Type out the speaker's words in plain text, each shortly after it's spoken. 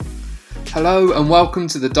Hello and welcome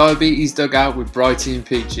to the Diabetes Dugout with Brighty and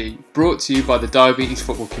Peachy, brought to you by the diabetes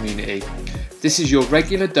football community. This is your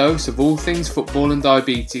regular dose of all things football and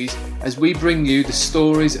diabetes as we bring you the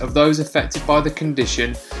stories of those affected by the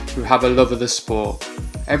condition who have a love of the sport.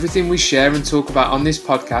 Everything we share and talk about on this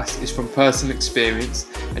podcast is from personal experience,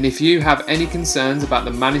 and if you have any concerns about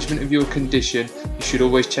the management of your condition, you should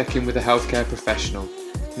always check in with a healthcare professional.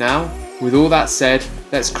 Now, with all that said,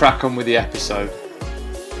 let's crack on with the episode.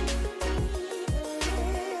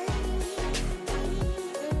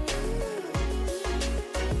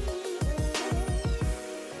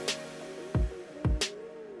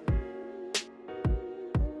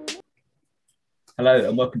 Hello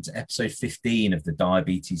and welcome to episode 15 of the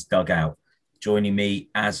Diabetes Dugout. Joining me,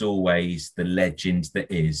 as always, the legend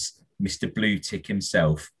that is Mr. Blue Tick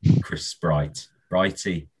himself, Chris Bright.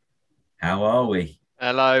 Brighty, how are we?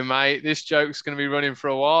 Hello, mate. This joke's going to be running for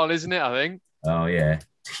a while, isn't it, I think? Oh, yeah.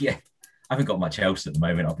 Yeah. I haven't got much else at the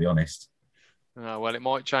moment, I'll be honest. Well, it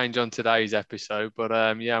might change on today's episode, but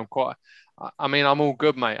yeah, I'm all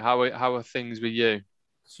good, mate. How are things with you?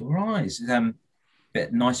 It's all right. It's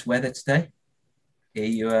bit nice weather today.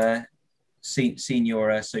 You seen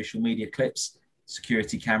your social media clips,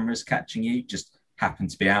 security cameras catching you, just happen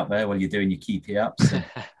to be out there while you're doing your keepy ups and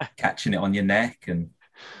catching it on your neck and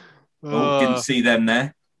didn't see them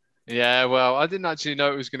there. Yeah, well, I didn't actually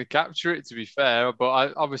know it was going to capture it, to be fair, but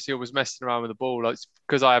I was messing around with the ball. It's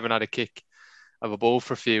because I haven't had a kick of a ball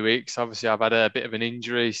for a few weeks. Obviously, I've had a bit of an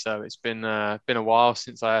injury, so it's been a while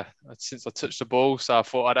since I touched the ball. So I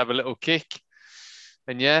thought I'd have a little kick,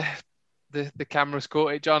 and yeah. The camera's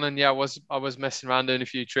caught it, John, and yeah, I was messing around doing a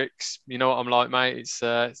few tricks. You know what I'm like, mate. It's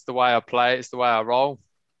the way I play. It's the way I roll.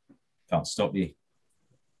 Can't stop you.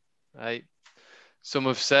 Hey, some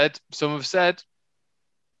have said.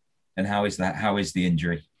 And how is that? How is the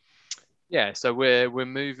injury? Yeah, so we're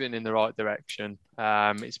moving in the right direction.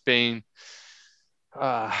 It's been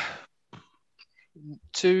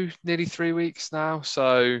nearly 3 weeks now,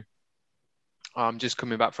 so. I'm just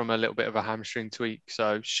coming back from a little bit of a hamstring tweak,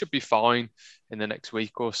 so should be fine in the next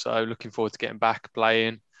week or so. Looking forward to getting back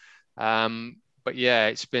playing. But yeah,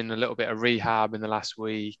 it's been a little bit of rehab in the last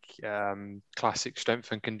week, classic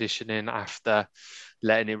strength and conditioning after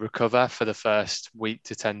letting it recover for the first week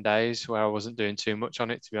to 10 days where I wasn't doing too much on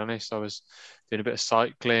it, to be honest. I was doing a bit of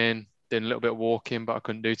cycling, doing a little bit of walking, but I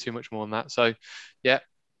couldn't do too much more than that. So yeah,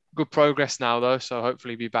 good progress now though. So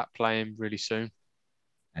hopefully be back playing really soon.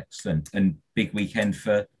 Excellent. And big weekend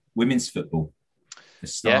for women's football, the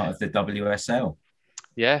start of the WSL.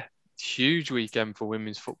 Yeah, huge weekend for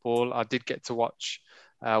women's football. I did get to watch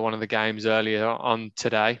one of the games earlier on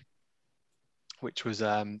today, which was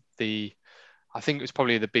I think it was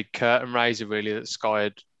probably the big curtain raiser really that Sky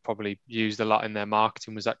had probably used a lot in their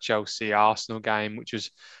marketing, was that Chelsea Arsenal game, which was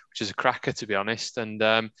a cracker, to be honest. And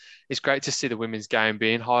it's great to see the women's game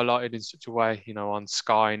being highlighted in such a way, you know, on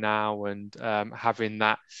Sky now, and having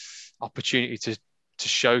that opportunity to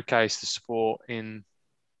showcase the sport in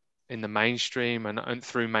the mainstream and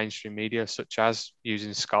through mainstream media, such as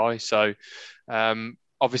using Sky. So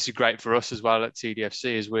obviously great for us as well at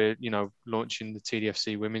TDFC as we're, you know, launching the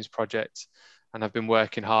TDFC Women's Project. And I've been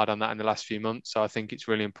working hard on that in the last few months. So I think it's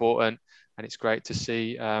really important, and it's great to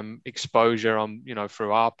see exposure on, you know,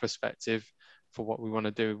 through our perspective for what we want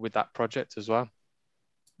to do with that project as well.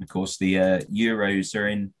 Of course, the Euros are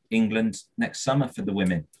in England next summer for the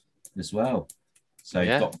women as well. So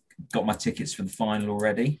yeah. got my tickets for the final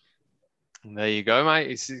already. And there you go,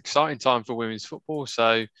 mate. It's an exciting time for women's football.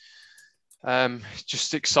 So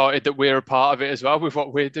just excited that we're a part of it as well with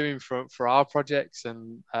what we're doing for our projects,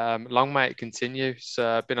 and long may it continue. It's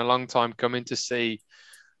been a long time coming to see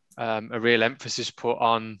a real emphasis put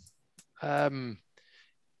on I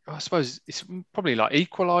suppose it's probably like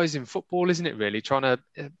equalising football, isn't it, really? Trying to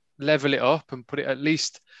level it up and put it at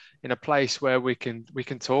least in a place where we can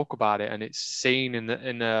talk about it and it's seen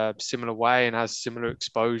in a similar way and has similar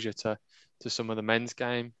exposure to some of the men's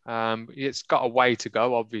game. It's got a way to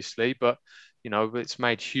go, obviously, but you know, it's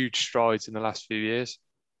made huge strides in the last few years.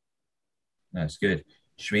 That's good.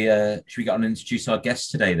 Should we get on and introduce our guests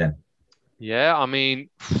today then? Yeah, I mean,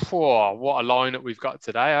 what a lineup we've got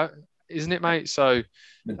today, isn't it, mate? So,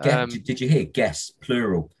 did you hear guests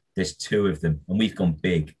plural? There's two of them, and we've gone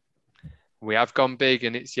big. We have gone big,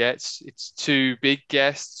 and it's two big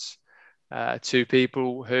guests. Two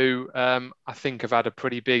people who I think have had a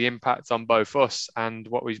pretty big impact on both us and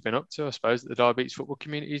what we've been up to, I suppose, at the diabetes football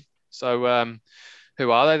community. So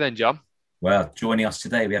who are they then, John? Well, joining us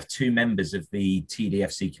today, we have two members of the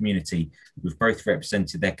TDFC community who've both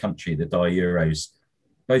represented their country at the Euros.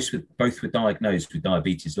 Both were diagnosed with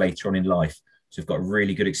diabetes later on in life, So we've got a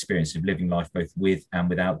really good experience of living life both with and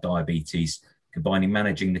without diabetes, combining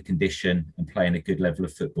managing the condition and playing a good level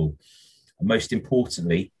of football. And most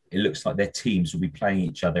importantly, it looks like their teams will be playing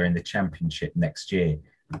each other in the championship next year.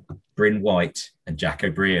 Bryn White and Jack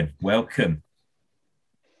O'Brien, welcome.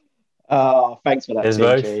 Oh, thanks for that,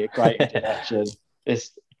 PG. Great introduction.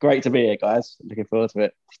 It's great to be here, guys. Looking forward to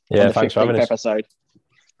it. Yeah, the thanks for having us. Episode.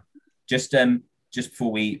 Just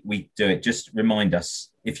before we do it, just remind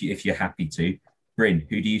us, if you're happy to, Bryn,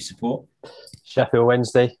 who do you support? Sheffield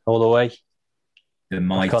Wednesday, all the way. The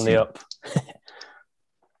mighty. Back on the up.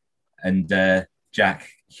 And Jack,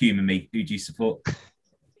 humour me, who do you support?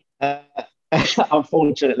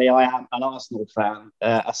 Unfortunately, I am an Arsenal fan,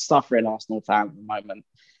 a suffering Arsenal fan at the moment.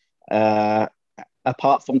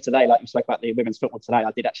 Apart from today, like you spoke about the women's football today,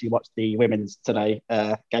 I did actually watch the women's today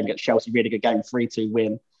game against Chelsea. Really good game, 3-2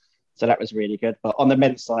 win. So that was really good. But on the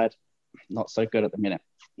men's side, not so good at the minute.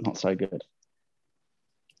 Not so good.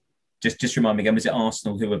 Just remind me again, was it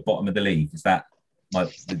Arsenal who were bottom of the league? Is that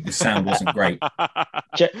the sound wasn't great?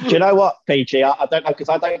 Do you know what, PG? I don't know, because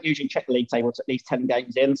I don't usually check the league table at least 10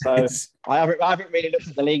 games in. So I haven't really looked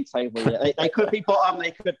at the league table yet. They could be bottom,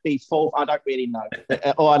 they could be fourth. I don't really know.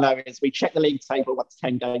 All I know is we check the league table once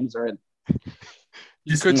 10 games are in.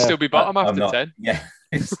 You could still be bottom after 10. Yeah.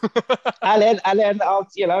 and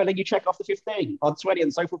then you check off the 15 on 20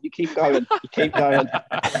 and so forth. You keep going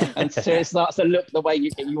until it starts to look the way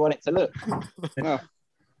you want it to look. Oh.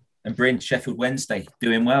 And Bryn, Sheffield Wednesday,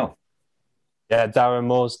 doing well. Yeah, Darren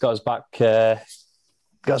Moore's got us back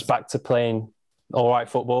to playing all right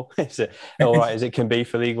football. All right as it can be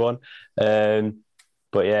for League One.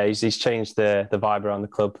 But yeah, he's changed the vibe around the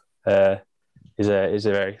club. He's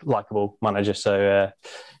a very likeable manager. So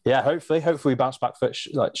yeah, hopefully we bounce back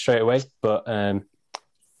straight away. But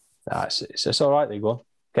it's all right, League One.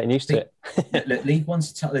 Getting used to it. League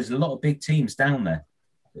One's there's a lot of big teams down there.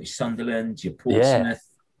 There's Sunderland, your Portsmouth,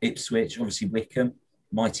 Ipswich, obviously Wickham,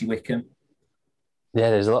 mighty Wickham. Yeah,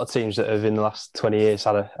 there's a lot of teams that have in the last 20 years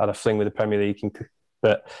had a fling with the Premier League,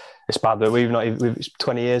 but it's bad that it's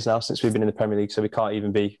 20 years now since we've been in the Premier League, so we can't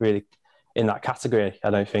even be really in that category. I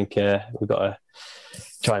don't think we've got to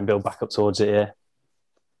try and build back up towards it.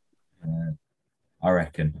 Yeah, I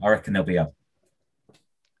reckon they'll be up.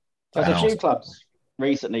 There's a few clubs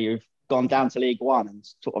recently who've gone down to League One and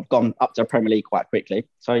sort of gone up to Premier League quite quickly.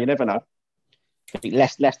 So you never know. I think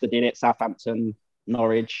Leicester did it, Southampton,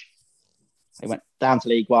 Norwich. They went down to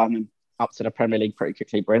League One and up to the Premier League pretty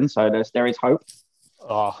quickly, Bryn. So there is hope.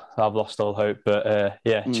 Oh, I've lost all hope. But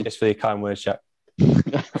cheers for your kind words, Jack.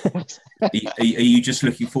 Are you just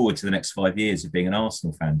looking forward to the next 5 years of being an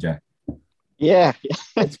Arsenal fan, Jack? Yeah.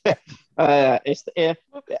 I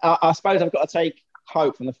suppose I've got to take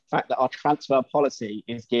hope from the fact that our transfer policy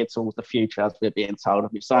is geared towards the future, as we're being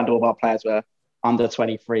told. We've signed all of our players were under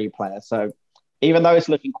 23 players. So even though it's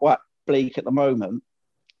looking quite bleak at the moment,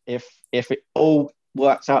 if it all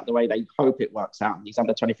works out the way they hope it works out and these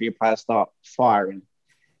under 23 players start firing,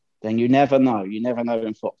 then you never know. You never know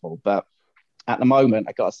in football. But at the moment,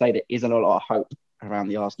 I've got to say there isn't a lot of hope around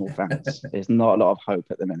the Arsenal fans. There's not a lot of hope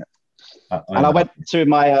at the minute. I went to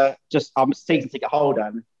my I'm a season ticket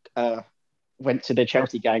holder and went to the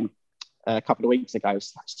Chelsea game a couple of weeks ago.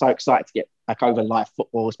 So excited to get back over live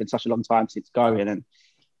football. It's been such a long time since going, and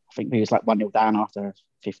I think we was like 1-0 down after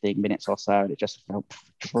 15 minutes or so, and it just felt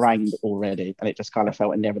drained already, and it just kind of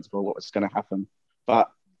felt inevitable what was going to happen.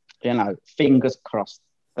 But fingers crossed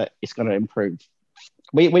that it's going to improve.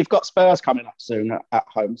 We've got Spurs coming up soon at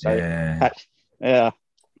home, so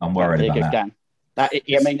I'm worried about that. Game.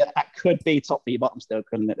 That could be top v bottom still,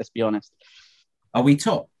 couldn't it? Let's be honest. Are we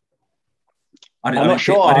top? I'm not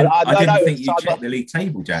sure. I didn't think you checked the league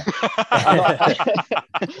table, Jack.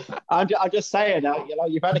 I'm just saying,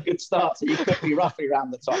 you've had a good start, so you could be roughly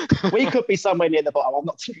around the top. We could be somewhere near the bottom. I'm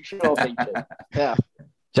not too sure, people. Yeah.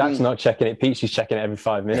 Jack's not checking it. Peachy's checking it every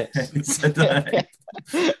 5 minutes.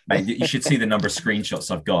 Mate, you should see the number of screenshots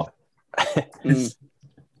I've got.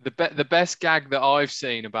 The best gag that I've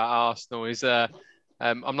seen about Arsenal is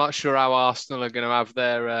I'm not sure how Arsenal are going to have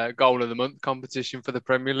their goal of the month competition for the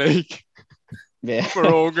Premier League. Yeah, for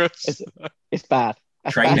August. It's bad.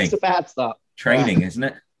 Training. It's a bad start. Training, isn't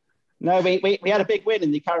it? No, we had a big win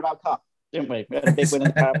in the Carabao Cup, didn't we? We had a big win in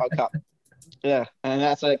the Carabao Cup. Yeah, and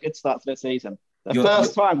that's a good start to the season. The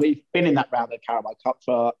first time we've been in that round of the Carabao Cup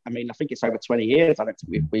for, I think it's over 20 years. I don't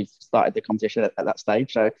think we've started the competition at that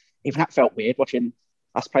stage. So even that felt weird, watching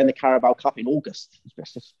us playing the Carabao Cup in August.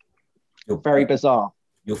 It's just very bizarre.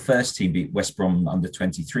 Your first team beat West Brom under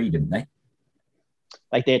 23, didn't they?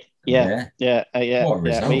 They did. Yeah. What a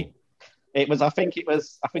result. It was. I think we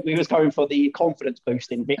was going for the confidence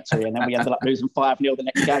boosting victory, and then we ended up losing 5-0 the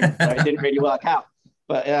next game. So it didn't really work out.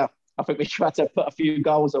 But yeah, I think we tried to put a few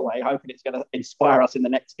goals away, hoping it's going to inspire us in the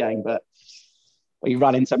next game. But we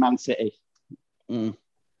run into Man City.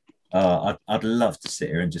 I'd love to sit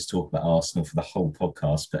here and just talk about Arsenal for the whole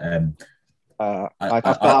podcast, but I've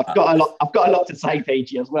got a lot to say,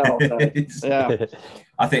 PG, as well. So, yeah,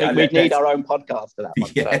 I think we'd need our own podcast for that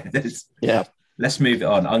one. Yeah, so. Yeah. Let's move it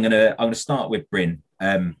on. I'm gonna start with Bryn.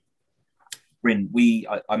 Bryn,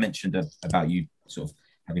 I mentioned about you sort of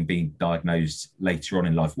having been diagnosed later on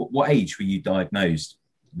in life. What age were you diagnosed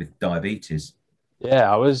with diabetes?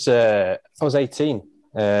 Yeah, I was 18,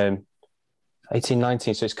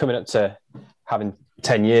 19, so it's coming up to having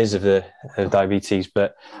 10 years of diabetes,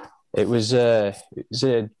 but it was a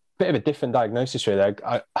bit of a different diagnosis, really.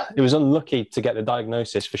 It was unlucky to get the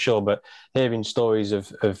diagnosis for sure, but hearing stories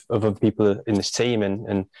of other people in this team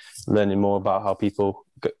and learning more about how people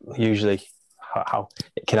usually how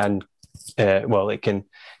it can end,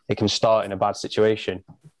 it can start in a bad situation.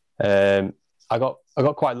 I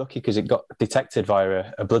got quite lucky because it got detected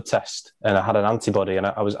via a blood test, and I had an antibody, and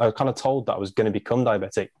I was kind of told that I was going to become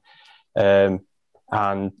diabetic.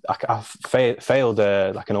 And I failed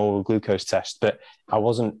like an oral glucose test, but I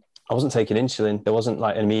wasn't taking insulin. There wasn't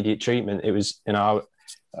like an immediate treatment. It was, I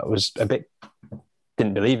was a bit,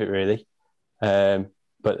 didn't believe it really.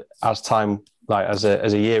 But as time, like as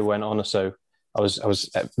a year went on or so, I was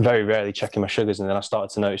very rarely checking my sugars, and then I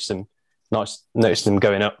started to notice them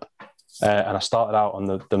going up. And I started out on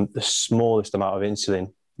the smallest amount of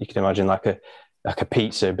insulin you can imagine, like a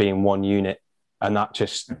pizza being 1 unit. And that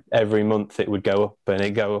just every month it would go up and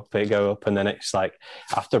it go up. And then it's like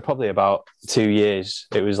after probably about 2 years,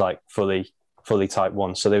 it was like fully type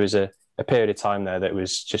 1. So there was a period of time there that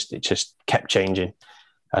was it just kept changing.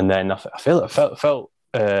 And then I felt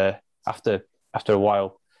after a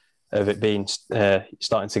while of it being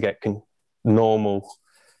starting to get normal,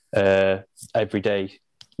 everyday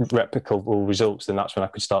replicable results, then that's when I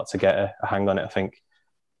could start to get a hang on it, I think.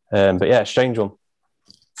 But yeah, strange one.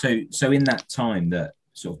 So in that time that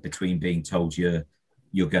sort of between being told you're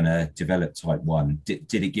going to develop type 1,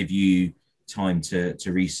 did it give you time to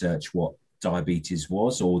research what diabetes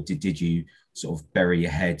was, or did you sort of bury your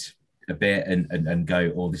head a bit and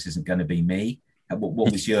go, oh, this isn't going to be me?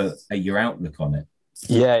 What was your outlook on it?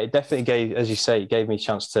 Yeah, it definitely gave, as you say, it gave me a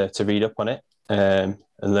chance to read up on it and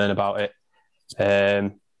learn about it.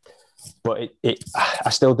 But I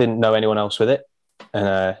still didn't know anyone else with it.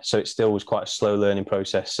 And so it still was quite a slow learning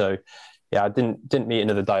process. So yeah, I didn't meet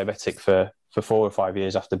another diabetic for 4 or 5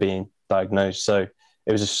 years after being diagnosed. So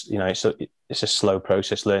it was just, it's a slow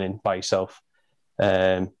process learning by yourself.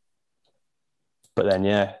 But then,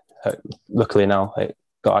 yeah, luckily now I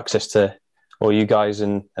got access to all you guys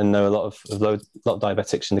and know a lot of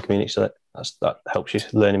diabetics in the community. So that helps you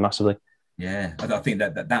learning massively. Yeah, I think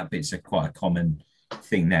that bit's quite a common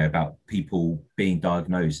thing there about people being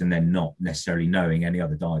diagnosed and then not necessarily knowing any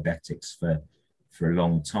other diabetics for a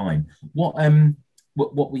long time. What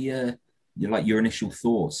were your initial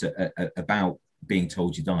thoughts about being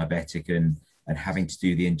told you're diabetic and having to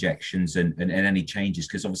do the injections and any changes?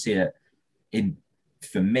 Because obviously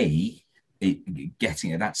for me,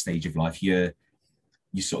 getting at that stage of life, you're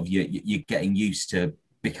getting used to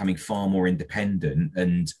becoming far more independent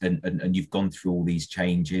and you've gone through all these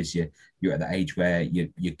changes. You're at the age where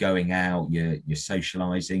you're going out, you're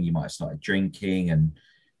socializing, you might have started drinking, and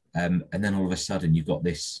then all of a sudden you've got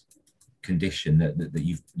this condition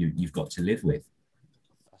that you've got to live with.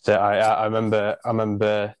 So I remember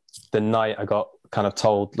the night I got kind of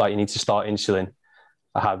told, like, you need to start insulin.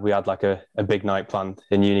 We had like a big night planned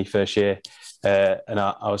in uni first year, and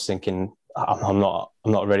I was thinking I'm not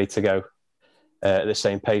ready to go at the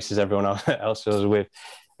same pace as everyone else I was with,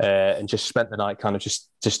 and just spent the night kind of just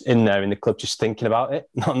in there in the club, just thinking about it,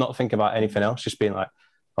 not thinking about anything else, just being like,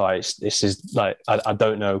 all right, this is like, I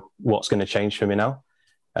don't know what's going to change for me now.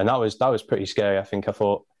 And that was pretty scary. I think I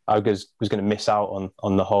thought I was going to miss out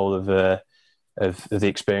on the whole of the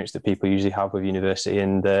experience that people usually have with university,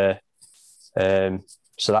 and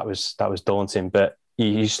so that was daunting. But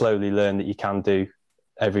you slowly learn that you can do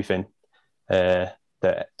everything that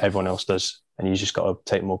everyone else does, and you just got to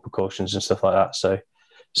take more precautions and stuff like that. So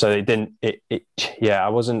I didn't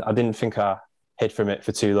think I hid from it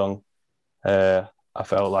for too long. I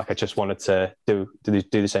felt like I just wanted to do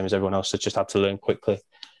the same as everyone else. So just had to learn quickly.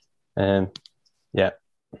 Yeah,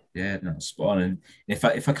 no, spot on. And if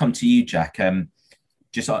I come to you, Jack,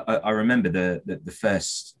 I remember the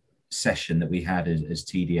first session that we had as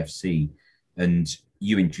TDFC, and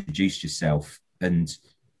you introduced yourself, and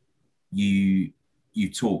you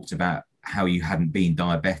talked about how you hadn't been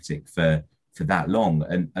diabetic for that long,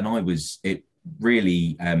 and it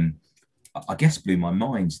really I guess blew my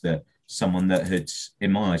mind that someone that had,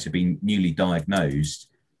 in my eyes, had been newly diagnosed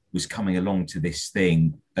was coming along to this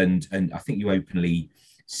thing, and I think you openly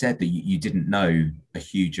said that you didn't know a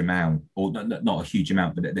huge amount, or not a huge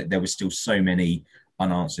amount, but that there were still so many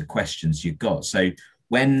unanswered questions you got. So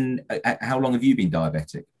how long have you been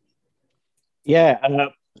diabetic? Yeah,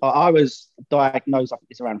 I was diagnosed, I think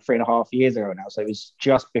it's around 3.5 years ago now. So it was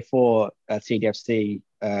just before TDFC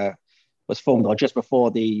was formed, or just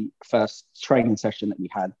before the first training session that we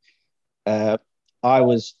had. I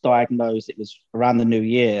was diagnosed, it was around the new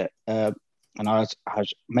year. And I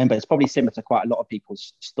remember it's probably similar to quite a lot of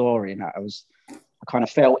people's story. And I kind of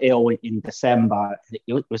fell ill in December.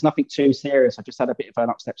 It was nothing too serious. I just had a bit of an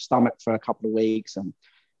upset stomach for a couple of weeks, and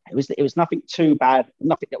it was nothing too bad,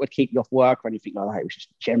 nothing that would keep you off work or anything like that. It was just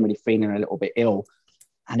generally feeling a little bit ill,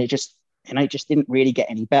 and it just didn't really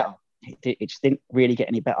get any better. It just didn't really get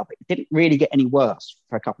any better, but it didn't really get any worse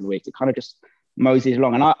for a couple of weeks. It kind of just moseyed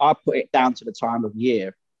along, and I put it down to the time of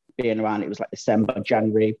year being around. It was like December,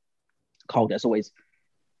 January. Cold. There's always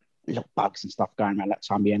little bugs and stuff going around that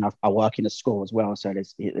time of year, and I work in a school as well, so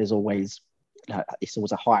there's always it's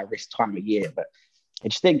always a high risk time of year. But it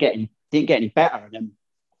just didn't get any better, and then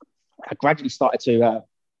I gradually started to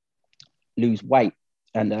lose weight,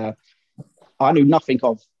 and I knew nothing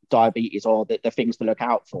of diabetes or the things to look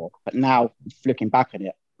out for. But now looking back on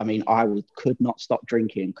it, I mean, could not stop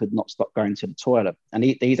drinking, could not stop going to the toilet, and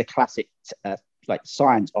these are classic like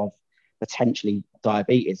signs of potentially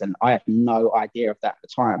diabetes, and I had no idea of that at the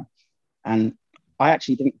time. And I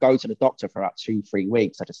actually didn't go to the doctor for about 2-3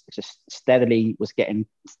 weeks. I just steadily was getting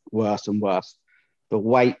worse and worse. The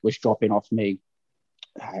weight was dropping off me.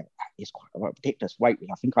 It's quite a ridiculous weight.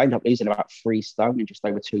 I think I ended up losing about 3 stone in just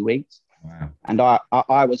over 2 weeks. Wow. And I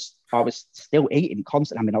was still eating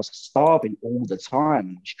constantly. I mean, I was starving all the time,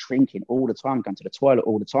 and I was drinking all the time, going to the toilet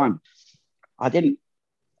all the time. I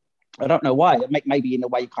don't know why. Maybe in a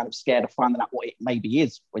way you're kind of scared of finding out what it maybe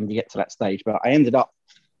is when you get to that stage. But I ended up,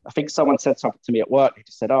 I think someone said something to me at work. They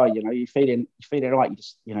just said, "Oh, you're feeling all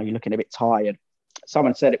right. You're looking a bit tired."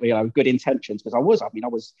 Someone said it with good intentions, because I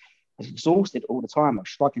was exhausted all the time. I was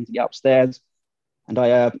struggling to get upstairs, and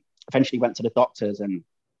I eventually went to the doctors, and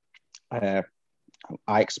I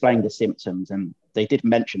explained the symptoms, and they did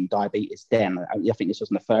mention diabetes then. I think this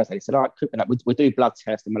was on the Thursday. They said, "Oh, we'll do blood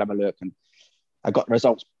tests and we'll have a look." And I got the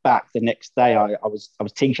results back the next day. I was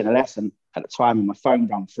teaching a lesson at the time, and my phone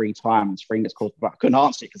rang 3 times. Fingers crossed, but I couldn't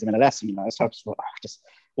answer it because I'm in a lesson, So I just thought, just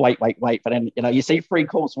wait. But then, you see 3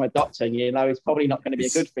 calls from a doctor, and it's probably not going to be a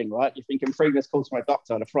good thing, right? You're thinking 3 missed calls from a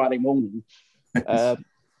doctor on a Friday morning. And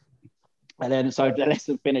then, so the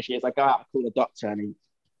lesson finishes. I go out, I call the doctor,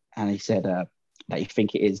 and he said that he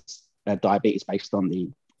think it is diabetes based on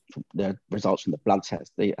the results from the blood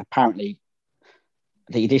test. Apparently,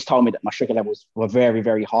 he just told me that my sugar levels were very,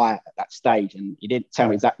 very high at that stage, and he didn't tell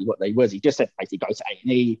me exactly what they was. He just said basically go to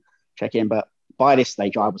A&E, check in. But by this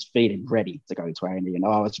stage, I was feeling ready to go to A&E, and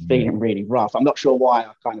I was feeling really rough. I'm not sure why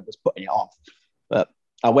I kind of was putting it off, but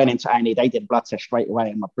I went into A&E. They did a blood test straight away,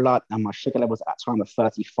 and my blood and my sugar levels at that time were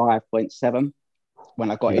 35.7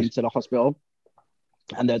 when I got into the hospital.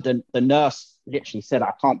 And the nurse literally said,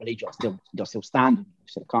 "I can't believe you're still standing."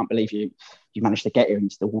 She said, "I can't believe you managed to get here and you're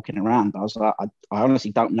still walking around." But I was like, I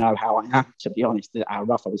honestly don't know how I am, to be honest, how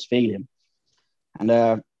rough I was feeling. And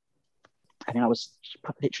I was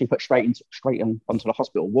literally put straight onto the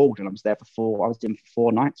hospital ward, and I was in for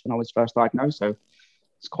 4 nights when I was first diagnosed. So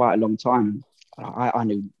it's quite a long time. I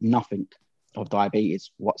knew nothing of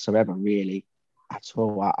diabetes whatsoever, really, at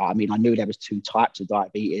all. I mean, I knew there was 2 types of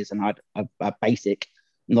diabetes, and I had a basic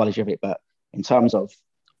knowledge of it. But in terms of,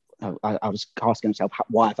 I was asking myself,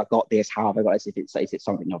 why have I got this? How have I got this? Is it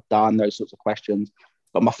something I've done? Those sorts of questions.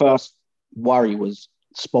 But my first worry was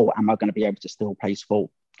sport. Am I going to be able to still play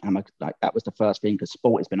sport? That was the first thing, because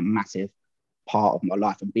sport has been a massive part of my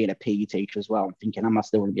life, and being a PE teacher as well. I'm thinking, am I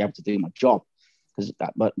still going to be able to do my job?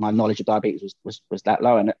 But my knowledge of diabetes was that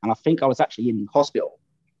low. And I think I was actually in hospital.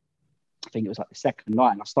 I think it was like the second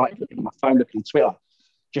night, and I started looking at my phone, looking on Twitter,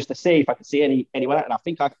 just to see if I could see anywhere. And I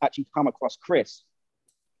think I actually come across Chris.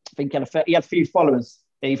 I think he had a few followers,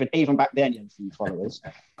 even back then. He had a few followers,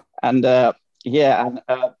 and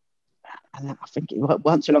and I think it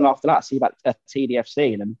wasn't too long after that I see about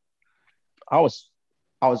TDFC, and I was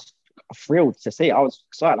thrilled to see it. I was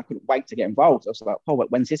excited. I couldn't wait to get involved. I was like, "Oh,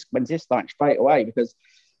 when's this starting?" Straight away, because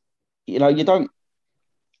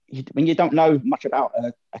when you don't know much about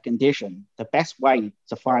a condition, the best way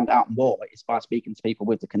to find out more is by speaking to people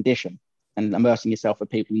with the condition and immersing yourself with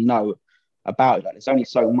people who know about it. Like, there's only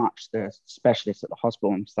so much the specialists at the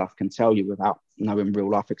hospital and stuff can tell you without knowing real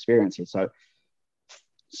life experiences. So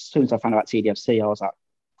as soon as I found out about TDFC, I was like,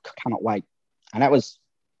 cannot wait. And that was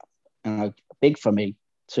big for me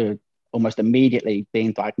to almost immediately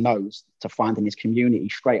being diagnosed to finding this community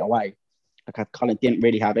straight away. Like I kind of didn't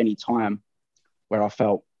really have any time where I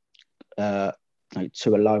felt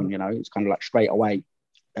too alone. It's kind of like straight away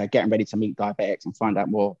getting ready to meet diabetics and find out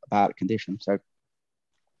more about the condition. So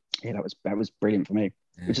yeah, that was brilliant for me.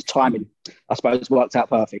 Yeah. It just timing, I suppose, worked out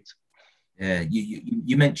perfect. Yeah,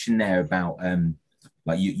 you mentioned there about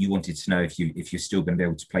like you wanted to know if you're still going to be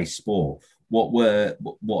able to play sport.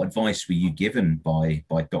 What advice were you given by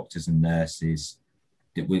doctors and nurses?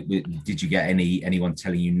 Did you get anyone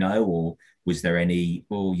telling you no, or was there any,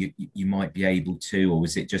 you might be able to, or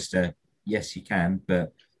was it just a yes you can,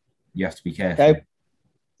 but you have to be careful?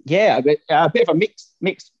 Yeah, a bit of a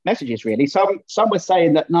mixed messages really. Some were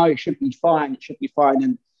saying that no, it should be fine,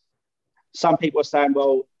 and some people are saying,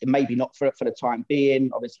 well, it may be not for the time being,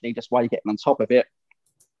 obviously, just while you're getting on top of it.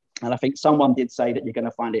 And I think someone did say that you're going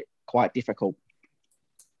to find it quite difficult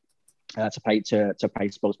to play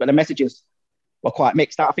sports, but the messages were quite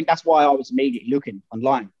mixed. I think that's why I was immediately looking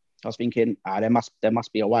online. I was thinking, there must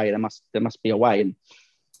be a way. There must be a way.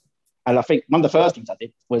 And I think one of the first things I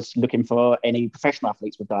did was looking for any professional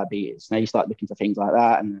athletes with diabetes. Now you start looking for things like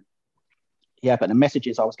that, and yeah, but the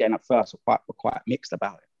messages I was getting at first were quite mixed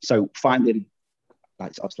about it. So finding,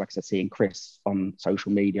 like I said, seeing Chris on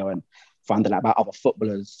social media and finding out about other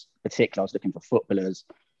footballers, particularly I was looking for footballers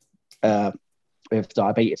with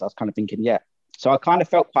diabetes. I was kind of thinking, yeah. So I kind of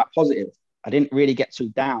felt quite positive. I didn't really get too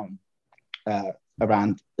down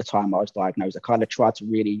around the time I was diagnosed. I kind of tried to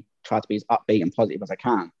be as upbeat and positive as I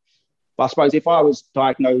can. But I suppose if I was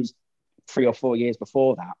diagnosed 3 or 4 years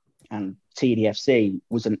before that, and TDFC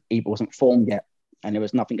wasn't formed yet, and there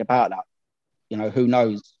was nothing about that, who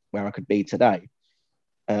knows where I could be today,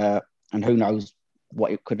 and who knows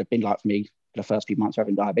what it could have been like for me for the first few months of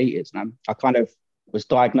having diabetes. And I kind of was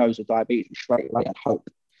diagnosed with diabetes and straight away I'd hope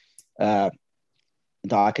that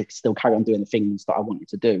I could still carry on doing the things that I wanted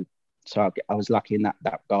to do. So I was lucky in that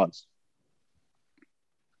regards.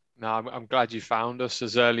 No, I'm glad you found us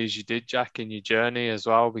as early as you did, Jack, in your journey as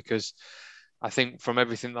well, because I think from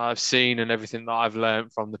everything that I've seen and everything that I've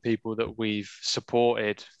learned from the people that we've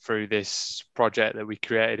supported through this project that we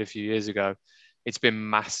created a few years ago, it's been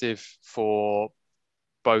massive for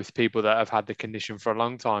both people that have had the condition for a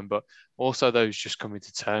long time, but also those just coming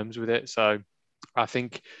to terms with it. So I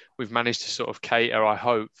think we've managed to sort of cater, I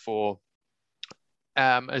hope, for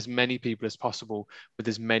as many people as possible with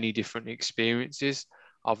as many different experiences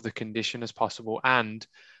of the condition as possible, and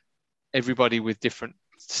everybody with different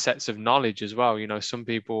sets of knowledge as well. Some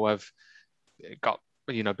people have got,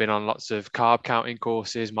 been on lots of carb counting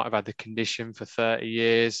courses, might have had the condition for 30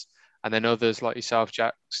 years. And then others like yourself,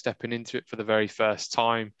 Jack, stepping into it for the very first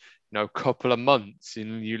time, a couple of months,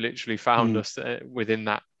 and you literally found us within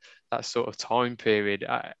that sort of time period.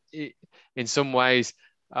 In some ways,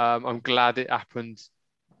 I'm glad it happened,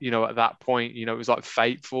 at that point. It was like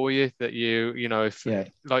fate for you that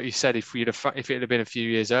like you said, if it had been a few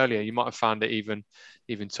years earlier, you might have found it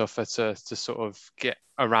even tougher to sort of get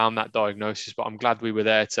around that diagnosis. But I'm glad we were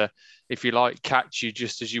there to, if you like, catch you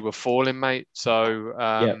just as you were falling, mate. So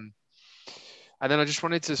and then I just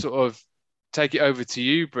wanted to sort of take it over to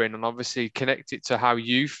you, Bryn, and obviously connect it to how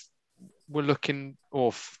you were looking,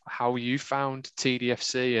 or how you found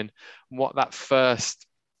TDFC and what that first,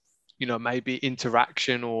 maybe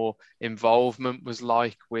interaction or involvement was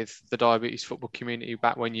like with the diabetes football community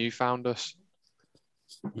back when you found us.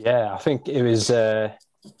 Yeah, I think it was a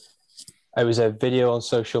video on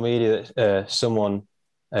social media that someone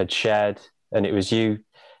had shared, and it was you,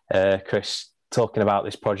 Chris, talking about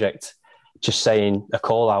this project, just saying a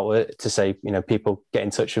call out to say, people get in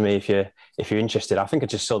touch with me if you're interested. I think I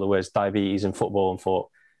just saw the words diabetes and football and thought,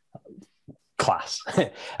 class.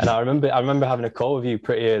 And I remember having a call with you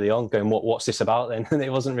pretty early on, going, what's this about then? And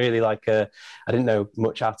it wasn't really like I didn't know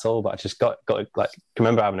much at all, but I just got like,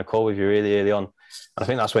 remember having a call with you really early on. And I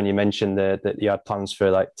think that's when you mentioned that you had plans for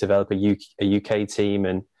like develop a UK team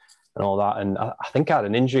and all that. And I think I had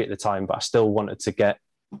an injury at the time, but I still wanted to get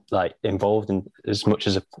like involved in as much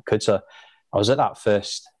as I could. So I was at that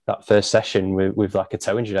first session with like a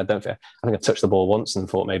toe injury. I think I touched the ball once and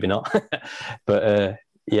thought maybe not. But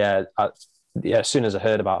as soon as I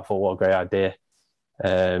heard about it, I thought, what a great idea.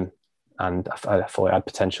 And I thought it had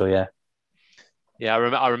potential, yeah. Yeah,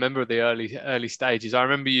 I remember the early stages. I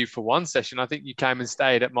remember you for one session. I think you came and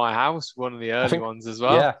stayed at my house, one of the early ones as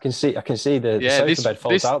well. Yeah, I can see the sofa bed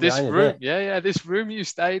folds out this behind room. it. Yeah, this room you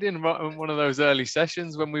stayed in one of those early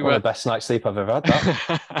sessions when we One were of the best night's sleep I've ever had.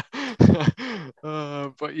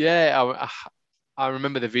 That. But yeah, I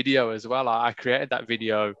remember the video as well. I created that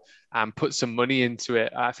video and put some money into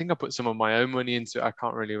it. I think I put some of my own money into it. I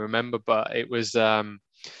can't really remember, but it was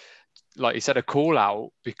like you said, a call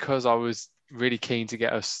out, because I was really keen to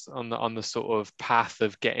get us on the sort of path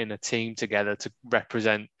of getting a team together to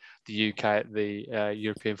represent the UK at the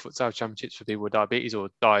European Futsal Championships for people with diabetes, or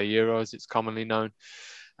Dia Euro as it's commonly known.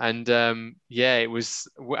 And yeah, it was.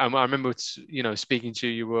 I remember, speaking to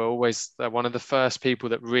you. You were always one of the first people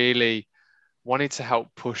that really wanted to help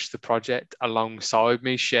push the project alongside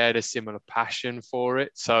me, shared a similar passion for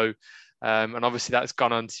it. So, and obviously that's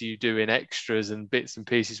gone on to you doing extras and bits and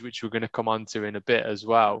pieces, which we're going to come on to in a bit as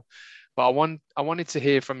well. But I wanted to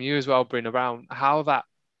hear from you as well, Bryn, around how that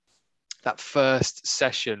first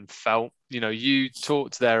session felt. You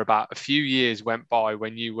talked there about a few years went by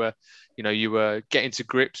when you were getting to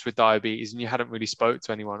grips with diabetes and you hadn't really spoke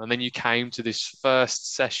to anyone. And then you came to this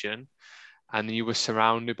first session and you were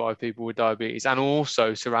surrounded by people with diabetes, and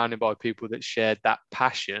also surrounded by people that shared that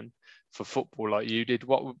passion for football like you did.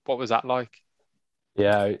 What was that like?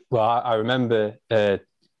 Yeah, well, I remember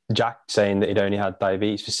Jack saying that he'd only had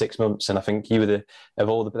diabetes for 6 months, and I think you were there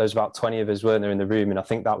was about 20 of us, weren't there, in the room, and I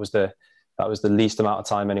think that was the least amount of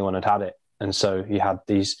time anyone had it. And so you had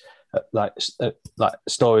these like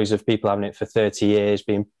stories of people having it for 30 years,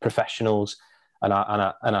 being professionals, and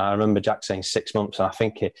I remember Jack saying 6 months, and I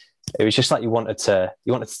think it was just like you wanted to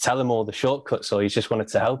tell him all the shortcuts, or you just wanted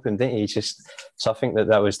to help him, didn't you? So I think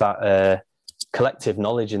that was that collective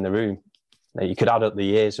knowledge in the room that you could add up the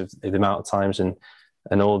years of the amount of times, and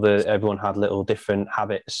everyone had little different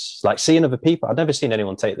habits, like seeing other people. I'd never seen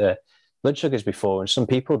anyone take their blood sugars before, and some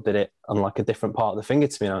people did it on like a different part of the finger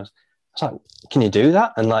to me, and I was like, can you do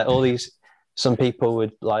that? And like some people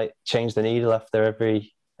would like change the needle after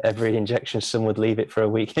every injection. Some would leave it for a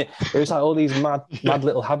week. It was like all these mad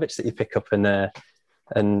little habits that you pick up,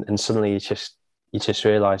 and suddenly you just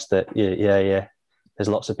realize that there's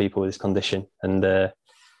lots of people with this condition. And it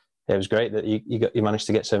was great that you managed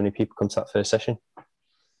to get so many people come to that first session.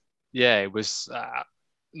 Yeah, it was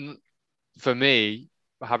for me,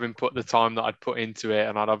 having put the time that I'd put into it,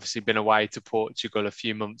 and I'd obviously been away to Portugal a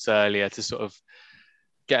few months earlier to sort of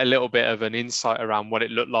get a little bit of an insight around what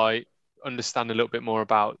it looked like, understand a little bit more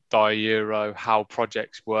about Dia Euro, how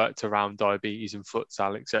projects worked around diabetes and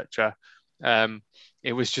futsal, etc.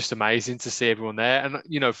 It was just amazing to see everyone there. And,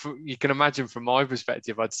 you can imagine from my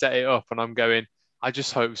perspective, I'd set it up and I'm going, I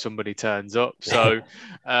just hope somebody turns up. So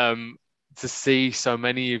to see so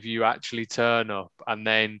many of you actually turn up, and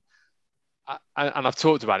then, and I've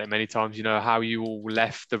talked about it many times, how you all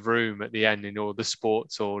left the room at the end in all the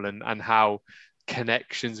sports hall, and how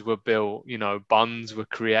connections were built, bonds were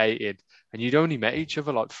created, and you'd only met each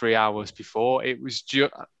other like 3 hours before. It was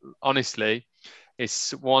just, honestly,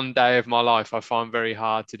 it's one day of my life I find very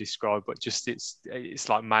hard to describe, but just it's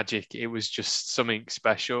like magic. It was just something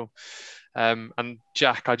special. And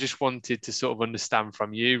Jack, I just wanted to sort of understand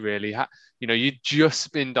from you, really, you'd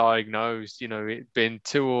just been diagnosed, it'd been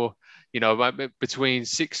between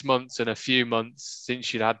 6 months and a few months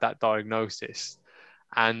since you'd had that diagnosis,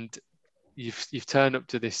 and you've turned up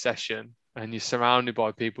to this session and you're surrounded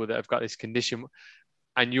by people that have got this condition,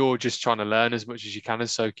 and you're just trying to learn as much as you can and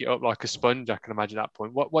soak it up like a sponge. I can imagine at that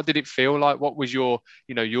point. What did it feel like? What was your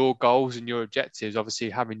goals and your objectives, obviously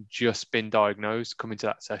having just been diagnosed, coming to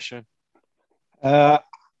that session?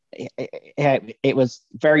 It was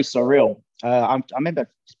very surreal. I remember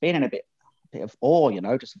just being in a bit of awe,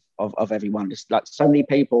 just of everyone. Just like so many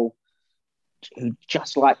people who,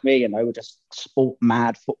 just like me, were just sport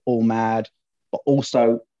mad, football mad, but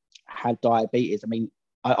also had diabetes. I mean,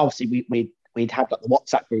 obviously we'd had like the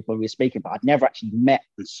WhatsApp group when we were speaking, but I'd never actually met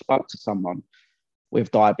and spoke to someone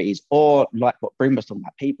with diabetes, or like what Bryn was talking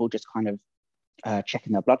about, people just kind of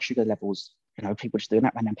checking their blood sugar levels. People just doing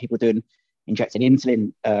that, and then people injecting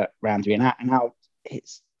insulin around doing that, and now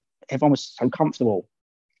everyone was so comfortable.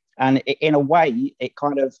 And in a way, it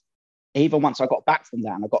kind of, even once I got back from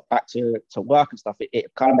that and I got back to work and stuff,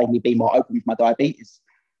 it kind of made me be more open with my diabetes,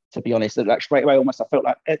 to be honest. Like straight away, almost I felt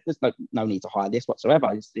like there's no need to hide this whatsoever.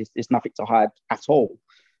 There's nothing to hide at all.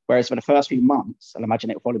 Whereas for the first few months, and I imagine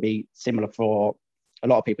it will probably be similar for a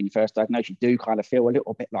lot of people in your first diagnosis, you do kind of feel a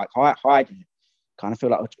little bit like hiding it. Kind of feel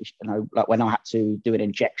like, like when I had to do an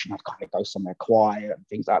injection, I'd kind of go somewhere quiet and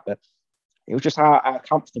things like that. But it was just how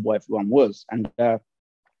comfortable everyone was. And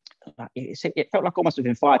it felt like almost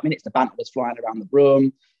within 5 minutes, the banter was flying around the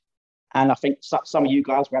room. And I think some of you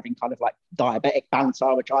guys were having kind of like diabetic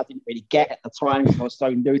banter, which I didn't really get at the time because I was so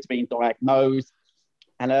new to being diagnosed.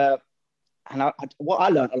 And what I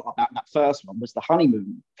learned a lot about that first one was the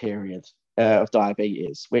honeymoon period of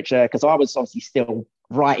diabetes, which because I was obviously still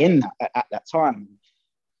right in that at that time.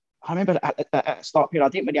 I remember at the start period, I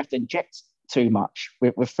didn't really have to inject too much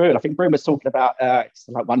with food. I think Bryn was talking about it's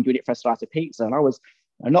like 1 unit for a slice of pizza, and I was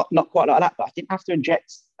not quite like that, but I didn't have to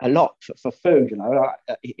inject a lot for food. You know,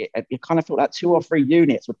 it kind of felt like 2 or 3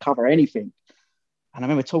 units would cover anything. And I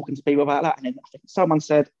remember talking to people about that, and then I think someone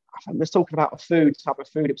said, I think was talking about a type of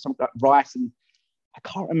food. It was something like rice, and I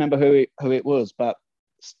can't remember who it was, but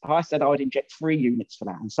I said I would inject 3 units for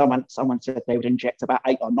that, and someone said they would inject about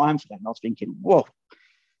 8 or 9 for that. And I was thinking, whoa,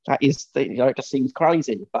 that is, you know, it just seems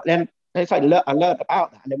crazy. But then I learned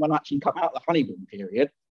about that, and then when I actually come out of the honeymoon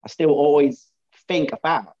period, I still always think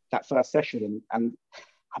about that first session, and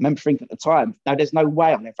I remember thinking at the time, no, there's no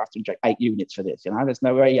way I'll never have to inject 8 units for this. You know, there's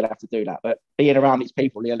no way you'll have to do that. But being around these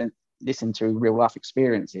people, listening to real life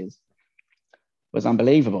experiences was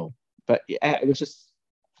unbelievable. But yeah, it was just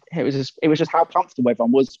how comfortable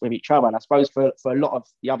everyone was with each other. And I suppose for a lot of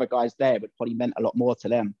the other guys there, it probably meant a lot more to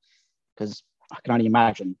them, because I can only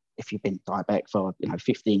imagine if you've been diabetic for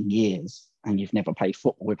 15 years and you've never played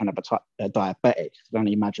football with another diabetic, I can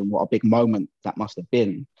only imagine what a big moment that must have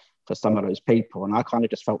been for some of those people. And I kind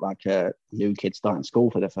of just felt like a new kid starting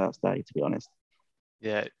school for the first day, to be honest.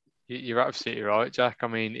 Yeah, you're absolutely right, Jack. I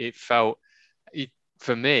mean,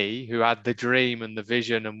 for me, who had the dream and the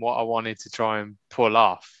vision and what I wanted to try and pull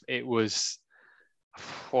off, it was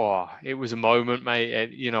a moment,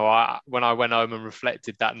 mate. When I went home and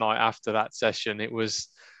reflected that night after that session, it was,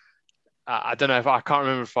 I don't know if I can't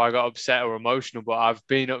remember if I got upset or emotional, but I've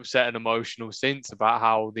been upset and emotional since about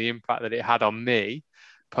how the impact that it had on me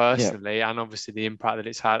personally, and obviously the impact that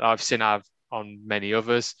it's had, I've seen have on many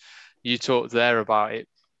others. You talked there about it,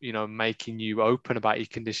 making you open about your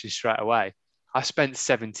condition straight away. I spent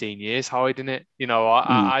 17 years hiding it.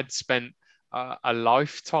 I'd spent a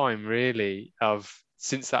lifetime really of,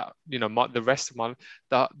 since that, the rest of my,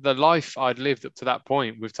 the life I'd lived up to that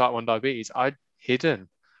point with type 1 diabetes, I'd hidden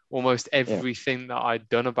almost everything that I'd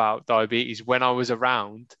done about diabetes when I was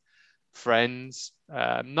around friends,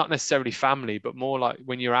 not necessarily family, but more like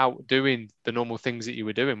when you're out doing the normal things that you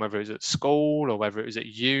were doing, whether it was at school or whether it was at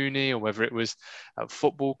uni or whether it was at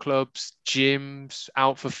football clubs, gyms,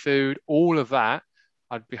 out for food, all of that,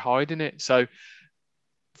 I'd be hiding it. So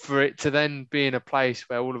for it to then be in a place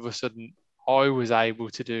where all of a sudden I was able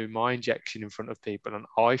to do my injection in front of people and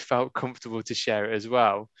I felt comfortable to share it as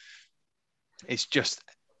well,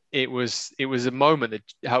 it was a moment that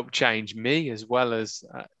helped change me as well as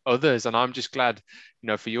others. And I'm just glad,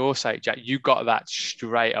 for your sake, Jack, you got that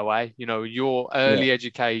straight away. Your early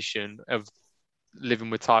education of living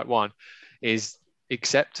with type 1 is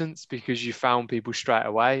acceptance, because you found people straight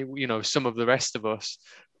away. Some of the rest of us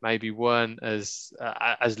maybe weren't as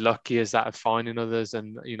lucky as that of finding others.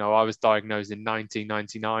 And, I was diagnosed in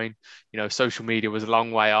 1999. Social media was a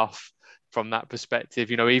long way off from that perspective.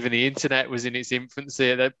 Even the internet was in its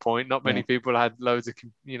infancy at that point. Not many people had loads of,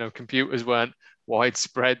 computers weren't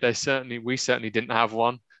widespread. We certainly didn't have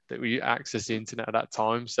one that we accessed the internet at that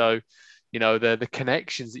time. So, the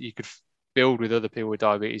connections that you could build with other people with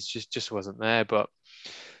diabetes just wasn't there.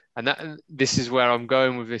 This is where I'm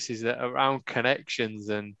going with this, is that around connections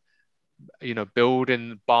and,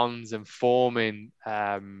 building bonds and forming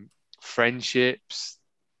friendships,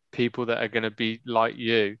 people that are going to be like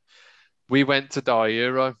you. We went to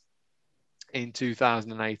Euro in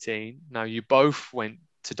 2018. Now, you both went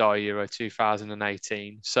to Euro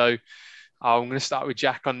 2018. So I'm going to start with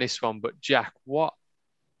Jack on this one. But Jack, what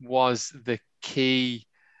was the key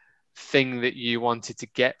thing that you wanted to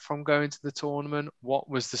get from going to the tournament? What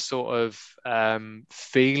was the sort of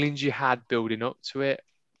feelings you had building up to it?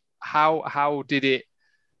 How did it,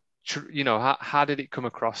 how did it come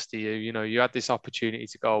across to you? You had this opportunity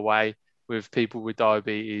to go away with people with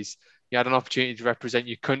diabetes. You had an opportunity to represent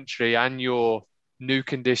your country and your new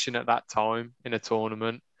condition at that time in a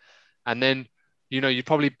tournament. And then, you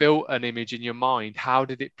probably built an image in your mind. How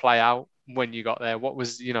did it play out when you got there? What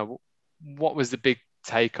was the big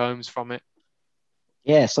take homes from it?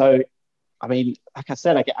 Yeah. So, I mean, like I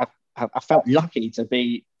said, I felt lucky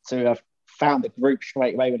to have found the group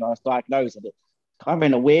straight away when I was diagnosed. And it kind of,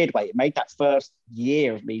 in a weird way, it made that first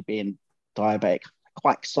year of me being diabetic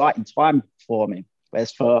quite exciting time for me.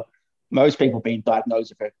 Whereas for most people being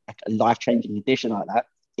diagnosed with a life-changing condition like that,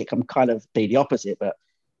 it can kind of be the opposite. But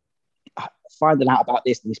finding out about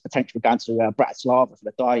this and this potential going to Bratislava for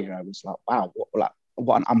the Euro was like, wow,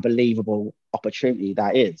 what an unbelievable opportunity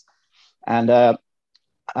that is. And I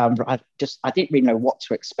didn't really know what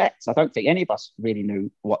to expect. I don't think any of us really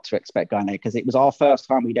knew what to expect going there, because it was our first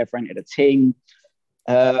time we'd ever entered a team.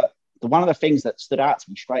 One of the things that stood out to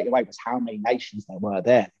me straight away was how many nations there were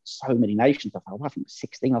there. So many nations. I think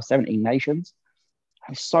 16 or 17 nations.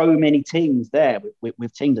 So many teams there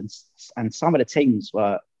with teams, and some of the teams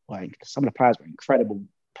were, some of the players were incredible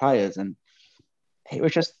players, and it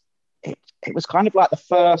was just, it was kind of like the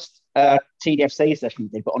first TDFC session we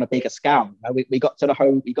did, but on a bigger scale. We got to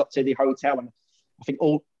the hotel, and I think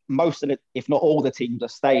most of it, if not all the teams, are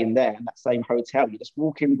staying there in that same hotel. You're just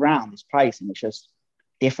walking around this place, and it's just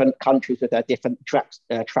different countries with their different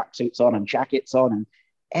tracksuits on and jackets on, and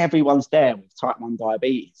everyone's there with type 1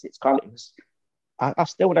 diabetes. It's kind of, I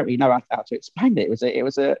still don't really know how to explain it. It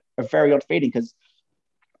was a very odd feeling, because,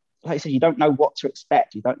 like I said, you don't know what to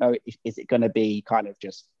expect. You don't know is it going to be kind of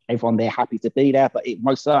just everyone there happy to be there, but it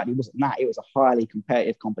most certainly wasn't that. It was a highly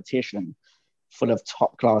competitive competition full of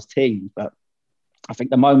top class teams. But I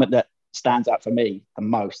think the moment that stands out for me the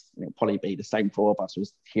most, and it'll probably be the same for all of us,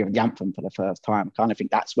 was hearing the anthem for the first time. I kind of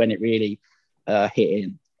think that's when it really hit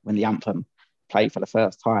in, when the anthem played for the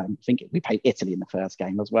first time. I think we played Italy in the first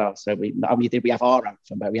game as well. So not only did we have our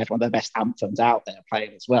anthem, but we had one of the best anthems out there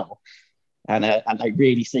playing as well. And they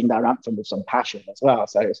really sing their anthem with some passion as well.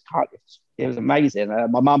 So it was amazing.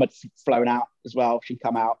 My mum had flown out as well. She'd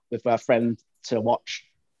come out with her friend to watch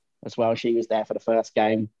as well. She was there for the first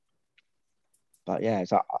game. But yeah,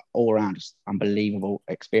 it's all around just unbelievable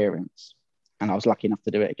experience, and I was lucky enough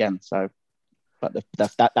to do it again. So, but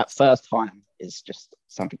that first time is just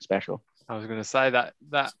something special. I was going to say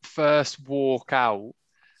that first walk out,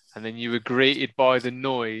 and then you were greeted by the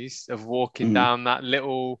noise of walking down that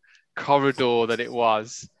little corridor that it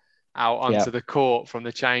was out onto the court from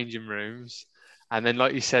the changing rooms, and then,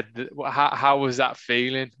 like you said, how was that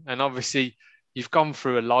feeling? And obviously, you've gone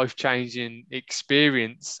through a life-changing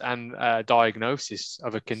experience and diagnosis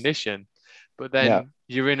of a condition, but then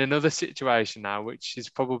you're in another situation now, which is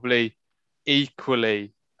probably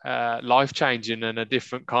equally life-changing and a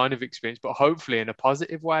different kind of experience, but hopefully in a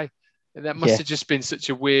positive way. And that must have just been such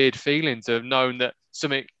a weird feeling to have known that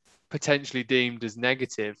something potentially deemed as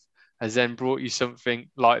negative has then brought you something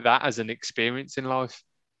like that as an experience in life.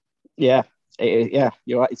 Yeah,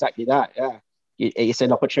 you're right, exactly that. Yeah. It's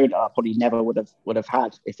an opportunity I probably never would have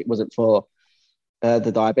had if it wasn't for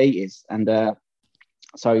the diabetes. And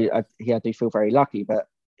so I do feel very lucky. But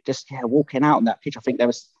just walking out on that pitch, I think there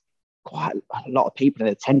was quite a lot of people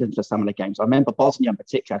in attendance for some of the games. I remember Bosnia in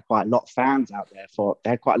particular had quite a lot of fans out there. They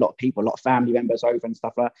had quite a lot of people, a lot of family members over and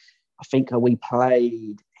stuff. I think we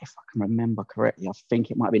played, if I can remember correctly, I think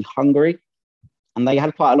it might have been Hungary, and they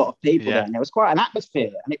had quite a lot of people there, and there was quite an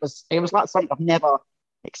atmosphere, and it was like something I've never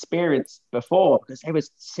experienced before, because they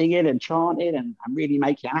was singing and chanting and really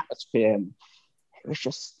making an atmosphere, and it was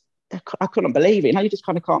just, I couldn't believe it. You just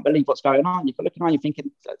kind of can't believe what's going on. You're looking around, you're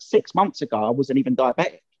thinking 6 months ago I wasn't even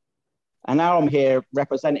diabetic, and now I'm here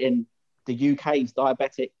representing the UK's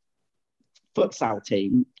diabetic futsal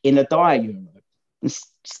team in a Dia Euro. And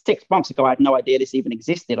 6 months ago I had no idea this even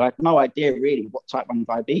existed. I had no idea really what type 1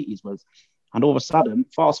 diabetes was, and all of a sudden,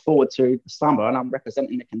 fast forward to the summer, and I'm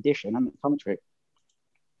representing the condition and the country.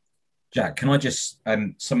 Jack, can I just,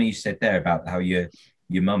 something you said there about how your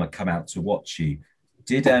mum had come out to watch you.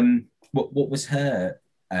 Did what was her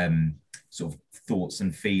sort of thoughts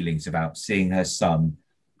and feelings about seeing her son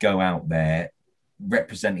go out there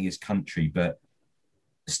representing his country, but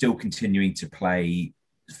still continuing to play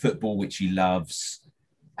football, which he loves,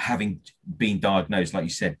 having been diagnosed, like you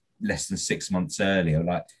said, less than 6 months earlier?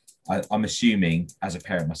 Like, I'm assuming, as a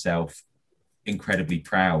parent myself, incredibly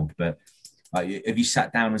proud, but have you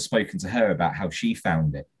sat down and spoken to her about how she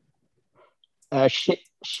found it?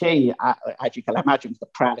 She, as you can imagine, was the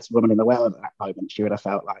proudest woman in the world at that moment. She would have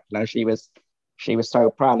felt like, she was so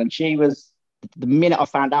proud. And she was, the minute I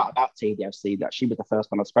found out about TDFC, that she was the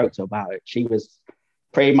first one I spoke to about it. She was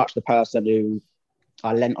pretty much the person who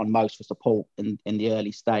I lent on most for support in the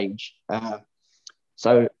early stage.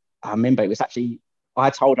 So I remember it was actually, I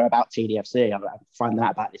told her about TDFC. I finding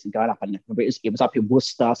out about this and going up, and it was up in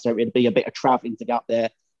Worcester, so it'd be a bit of travelling to get up there.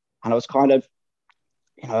 And I was kind of,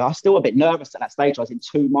 I was still a bit nervous at that stage. I was in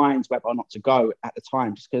two minds whether or not to go at the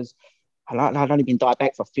time, just because I'd only been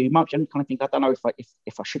diabetic for a few months. And kind of think, I don't know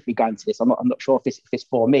if I should be going to this. I'm not sure if it's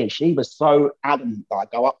for me. And she was so adamant that I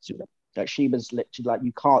go up to it, that she was literally like,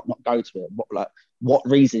 you can't not go to it. What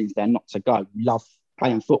reason is there not to go? You love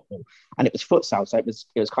playing football, and it was futsal, so it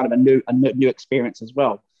was kind of a new experience as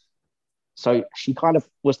well. So she kind of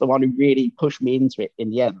was the one who really pushed me into it in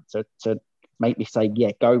the end to make me say,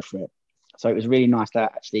 yeah, go for it. So it was really nice to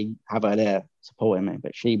actually have her there supporting me.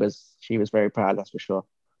 But she was very proud, that's for sure.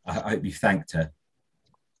 I hope you thanked her.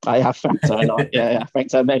 I have thanked her a lot. Yeah,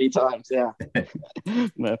 thanked her many times. Yeah.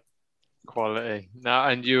 Yeah. Quality. No,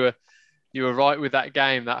 and you were right with that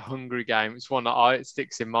game, that Hungary game. It's one that it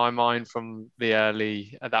sticks in my mind from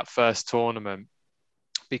that first tournament,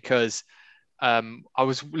 because I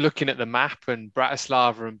was looking at the map, and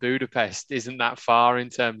Bratislava and Budapest isn't that far in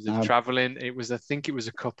terms of traveling. I think it was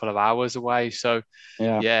a couple of hours away. So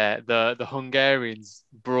the Hungarians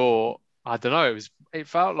brought, I don't know, it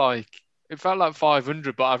felt like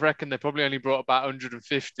 500, but I reckon they probably only brought about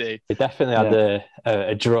 150. They definitely had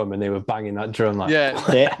a drum, and they were banging that drum like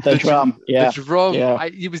the drum. Yeah, the drum. Yeah.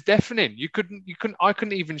 It was deafening. I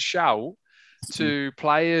couldn't even shout to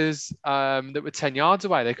players that were 10 yards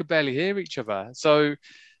away. They could barely hear each other. So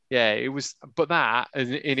yeah, it was. But that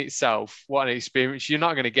in itself, what an experience! You're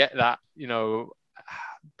not going to get that,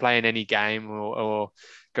 playing any game or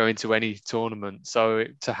going to any tournament. So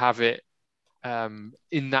to have it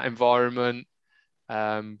in that environment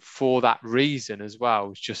for that reason as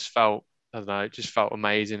well, just felt, I don't know, it just felt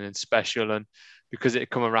amazing and special. And because it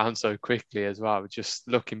had come around so quickly as well, just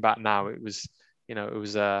looking back now, it was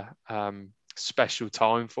a special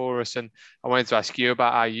time for us. And I wanted to ask you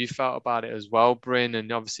about how you felt about it as well, Bryn.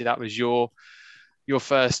 And obviously that was your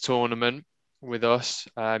first tournament with us.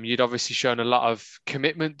 You'd obviously shown a lot of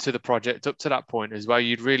commitment to the project up to that point as well.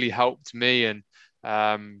 You'd really helped me and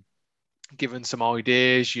given some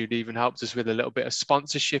ideas. You'd even helped us with a little bit of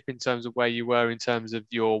sponsorship in terms of where you were in terms of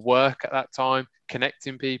your work at that time,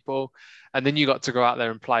 connecting people. And then you got to go out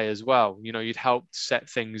there and play as well. You'd helped set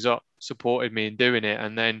things up, supported me in doing it.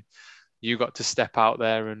 And then you got to step out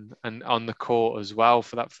there and on the court as well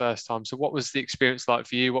for that first time. So what was the experience like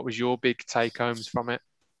for you? What was your big take homes from it?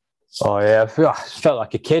 Oh yeah, I felt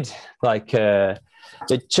like a kid.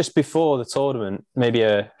 Just before the tournament, maybe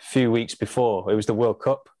a few weeks before, it was the World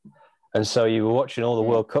Cup. And so you were watching all the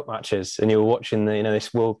World Cup matches, and you were watching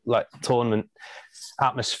this world tournament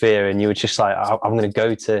atmosphere, and you were just like, I'm going to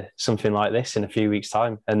go to something like this in a few weeks'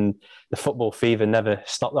 time. And the football fever never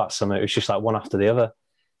stopped that summer. It was just like one after the other.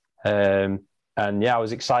 And yeah, I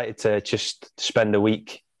was excited to just spend a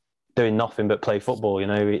week doing nothing but play football,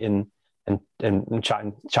 and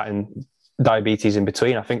chatting diabetes in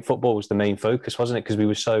between. I think football was the main focus, wasn't it? Because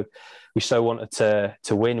we so wanted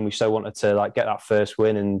to win, and we so wanted to get that first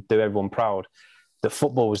win and do everyone proud. That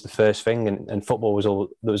football was the first thing, and football was all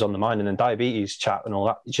that was on the mind. And then diabetes chat and all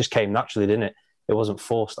that, it just came naturally, didn't it? It wasn't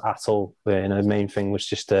forced at all. The main thing was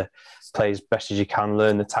just to play as best as you can,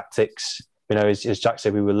 learn the tactics. As Jack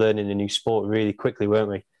said, we were learning a new sport really quickly, weren't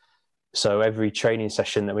we? So every training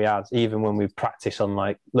session that we had, even when we practiced on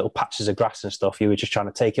little patches of grass and stuff, you were just trying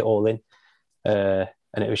to take it all in.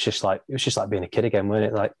 And it was just like being a kid again,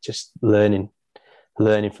 wasn't it? Just learning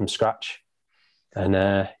from scratch. And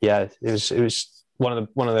it was one of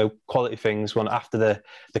the quality things. After the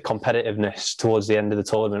competitiveness towards the end of the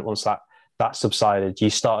tournament, once that subsided, you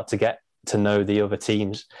started to get to know the other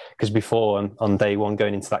teams. Because before, on day one,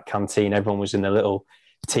 going into that canteen, everyone was in their little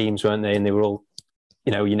teams, weren't they? And they were all,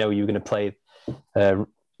 you were going to play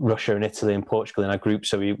Russia and Italy and Portugal in our group,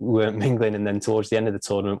 so we weren't mingling. And then towards the end of the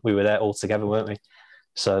tournament, we were there all together, weren't we?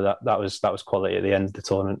 So that was quality at the end of the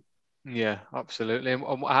tournament. Yeah, absolutely. And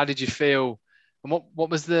how did you feel? And what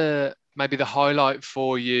was maybe the highlight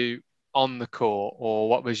for you on the court, or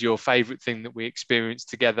what was your favourite thing that we experienced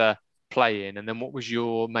together playing? And then what was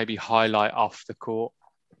your maybe highlight off the court?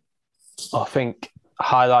 I think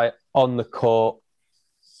highlight on the court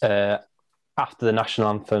after the national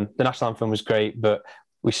anthem. The national anthem was great, but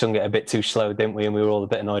we sung it a bit too slow, didn't we? And we were all a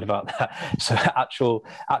bit annoyed about that. So actual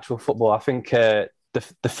football, I think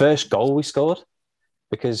the first goal we scored,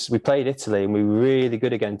 because we played Italy and we were really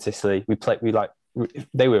good against Italy.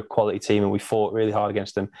 They were a quality team and we fought really hard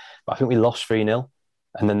against them. But I think we lost 3-0.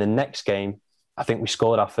 And then the next game, I think we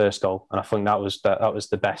scored our first goal. And I think that was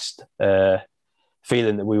the best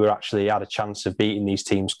feeling, that we were actually had a chance of beating these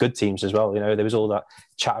teams, good teams as well. There was all that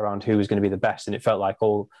chat around who was going to be the best. And it felt like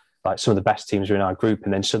some of the best teams were in our group.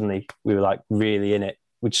 And then suddenly we were really in it.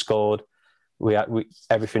 We'd scored.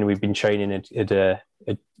 Everything we'd been training had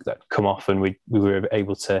come off, and we were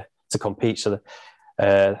able to compete. So,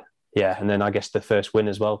 and then I guess the first win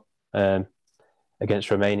as well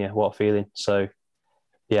against Romania. What a feeling! So,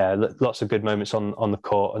 yeah, lots of good moments on the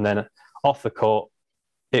court, and then off the court,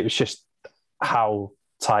 it was just how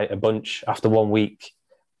tight a bunch after 1 week.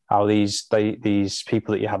 How these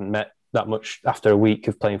people that you hadn't met that much after a week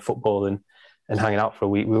of playing football and hanging out for a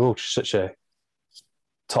week, we were all just such a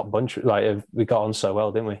top bunch. We got on so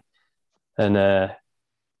well, didn't we? And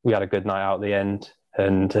we had a good night out at the end.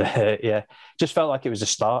 And just felt like it was a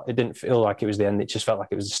start. It didn't feel like it was the end. It just felt like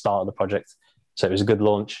it was the start of the project. So it was a good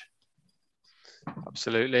launch.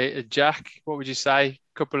 Absolutely. Jack, what would you say? A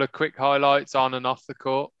couple of quick highlights on and off the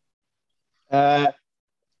court. I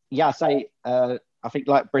think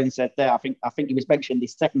like Bryn said there, I think he was mentioning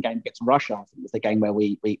this second game against Russia. I think was the game where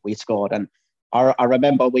we scored. And I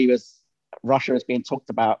remember Russia is being talked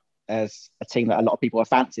about as a team that a lot of people were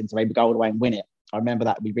fancying to maybe go all the way and win it. I remember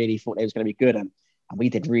that we really thought it was going to be good, and we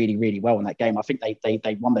did really, really well in that game. I think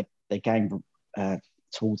they won the game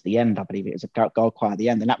towards the end. I believe it was a goal quite at the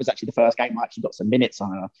end, and that was actually the first game I actually got some minutes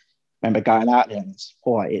on. I remember going out there, and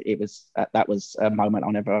that was a moment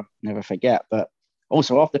I'll never forget. But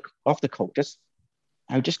also off the court, just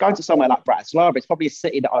going to somewhere like Bratislava, it's probably a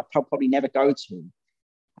city that I'd probably never go to,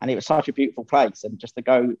 and it was such a beautiful place. And just to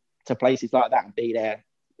go to places like that and be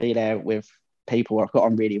there with people I got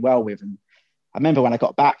on really well with. And I remember when I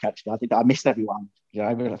got back, actually, I think I missed everyone. You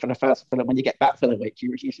know, when you get back for the week,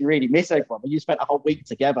 you really miss everyone. But you spent a whole week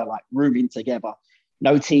together, like rooming together,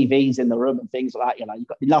 no TVs in the room and things like that. You know, you've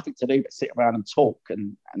got nothing to do but sit around and talk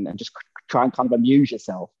and just try and kind of amuse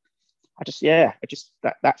yourself.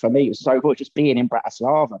 That for me was so good. Just being in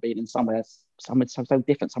Bratislava, being in somewhere so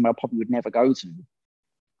different, somewhere I probably would never go to.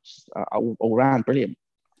 Just, all around brilliant.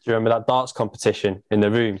 Do you remember that darts competition in the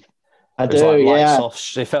room? I do, yeah.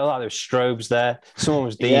 Off. It felt like there was strobes there. Someone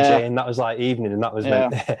was DJing. That was like evening, and that was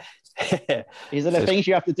meant. These are the things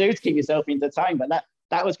you have to do to keep yourself entertained. But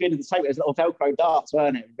that was good at the same. It was little Velcro darts,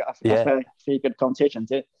 weren't it? That's very good competition.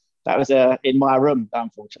 That was in my room,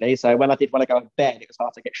 unfortunately. So when I want to go to bed, it was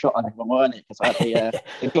hard to get shot on everyone, weren't it? Because I had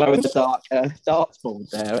the glow in the dark darts board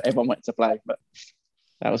there. Everyone went to play, but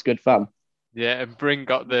that was good fun. Yeah, and Bryn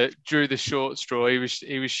drew the short straw. He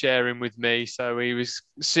was sharing with me, so he was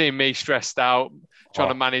seeing me stressed out, trying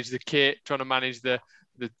to manage the kit, trying to manage the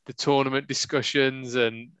tournament discussions,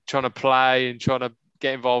 and trying to play and trying to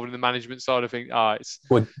get involved in the management side of things.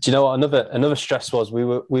 Well, do you know what another stress was? We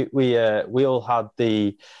all had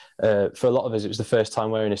for a lot of us, it was the first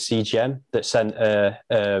time wearing a CGM that sent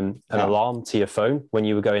an alarm to your phone when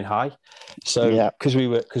you were going high. So because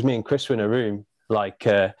me and Chris were in a room, like.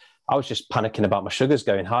 I was just panicking about my sugars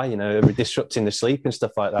going high, you know, disrupting the sleep and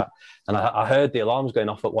stuff like that. And I heard the alarms going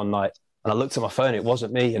off at one night, and I looked at my phone. It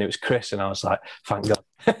wasn't me, and it was Chris. And I was like, "Thank God."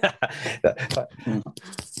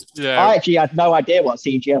 Yeah. I actually had no idea what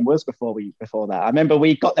CGM was before that. I remember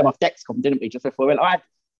we got them off Dexcom, didn't we? Just before we went.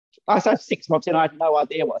 I was 6 months in. I had no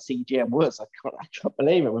idea what a CGM was. I can't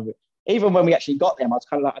believe it. Even when we actually got them, I was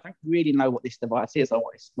kind of like, I don't really know what this device is or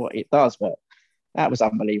what it does, but. That was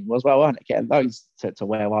unbelievable as well, wasn't it? Getting those to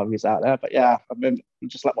wear while we was out there. But yeah, I remember,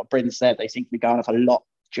 just like what Bryn said, they seem to be going off a lot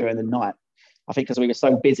during the night. I think because we were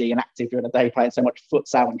so busy and active during the day, playing so much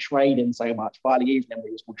futsal and training so much, by the evening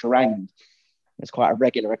we was all drained. It's quite a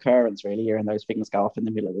regular occurrence, really, hearing those things go off in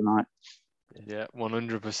the middle of the night. Yeah,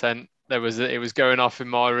 100%. It was going off in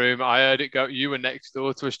my room. I heard it go. You were next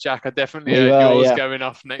door to us, Jack. I definitely heard yours going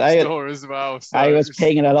off next door as well. So they was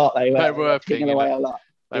pinging a lot. They were pinging away a lot.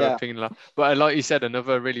 They were pinging a lot. But like you said,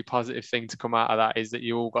 another really positive thing to come out of that is that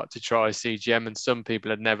you all got to try CGM, and some people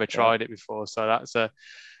had never tried it before. So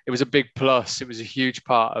it was a big plus. It was a huge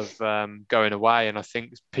part of going away. And I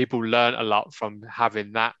think people learned a lot from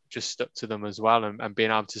having that just stuck to them as well, and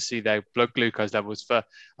being able to see their blood glucose levels for,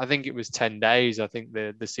 I think it was 10 days. I think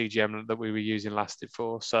the CGM that we were using lasted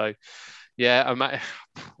for. So yeah,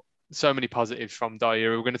 so many positives from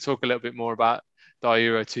Diura. We're going to talk a little bit more about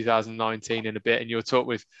Diura 2019 in a bit, and you'll talk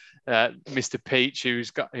with Mr. Peach,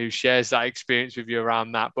 who shares that experience with you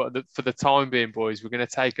around that. But for the time being, boys, we're going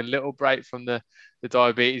to take a little break from the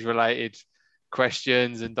diabetes related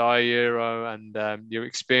questions and Diura and your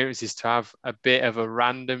experiences to have a bit of a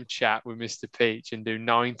random chat with Mr. Peach and do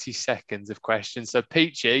 90 seconds of questions. So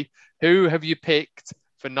Peachy, who have you picked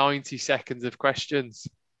for 90 seconds of questions?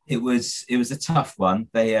 It was a tough one.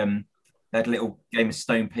 They had a little game of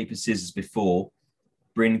stone, paper, scissors before.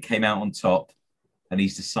 Bryn came out on top, and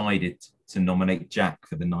he's decided to nominate Jack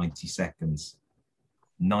for the 90 seconds.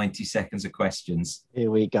 90 seconds of questions.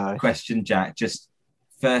 Here we go. Question Jack. Just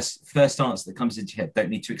first answer that comes into your head. Don't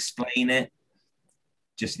need to explain it.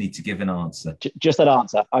 Just need to give an answer. Just an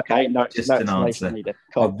answer. Okay. No, just an answer.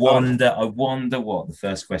 I wonder what the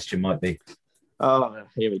first question might be. Oh,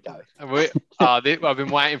 here we go. I've been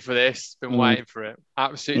waiting for this. Been waiting for it.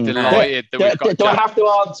 Absolutely delighted that we've got. Do I have to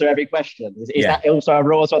answer every question? Is that also a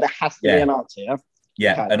rule? So there has to be an answer. Yeah.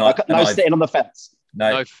 Yeah. Okay. No sitting on the fence.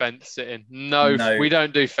 No fence sitting. No, we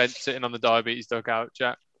don't do fence sitting on the diabetes dugout,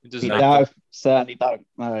 Jack. It doesn't No, certainly don't.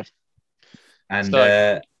 No. And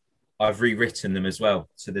I've rewritten them as well.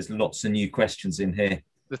 So there's lots of new questions in here.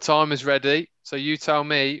 The timer's ready. So you tell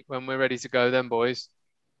me when we're ready to go then, boys.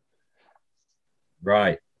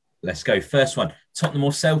 Right. Let's go. First one. Tottenham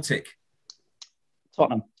or Celtic?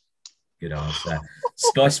 Tottenham. Good answer.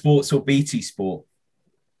 Sky Sports or BT Sport?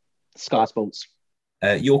 Sky Sports.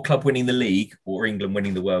 Your club winning the league or England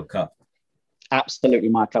winning the World Cup? Absolutely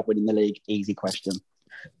my club winning the league. Easy question.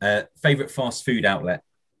 Favourite fast food outlet?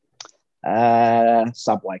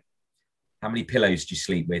 Subway. How many pillows do you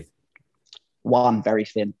sleep with? One, very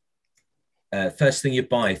thin. First thing you'd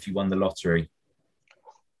buy if you won the lottery?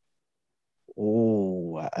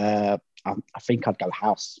 Oh, I think I'd go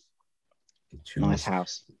house. Nice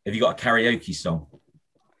house. Have you got a karaoke song?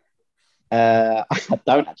 I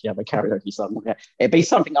don't actually have a karaoke song. It'd be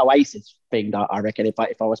something Oasis thing, I reckon, if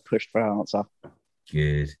I was pushed for an answer.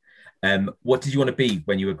 Good. What did you want to be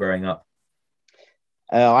when you were growing up?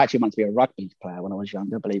 I actually wanted to be a rugby player when I was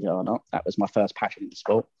younger, believe it or not. That was my first passion in the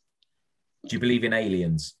sport. Do you believe in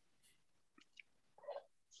aliens?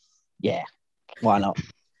 Yeah, why not?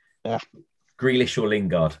 Yeah. Grealish or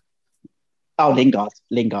Lingard? Oh,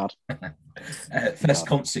 Lingard. First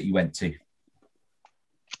concert you went to?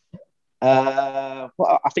 Well,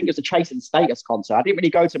 I think it was a Chase and Status concert. I didn't really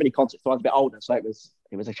go to many concerts, so I was a bit older, so it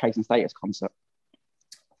was a Chase and Status concert.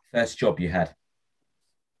 First job you had?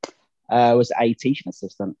 I was a teaching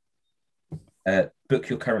assistant. Book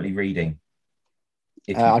you're currently reading?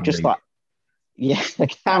 I just thought, yeah, I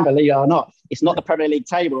can believe it or not. It's not the Premier League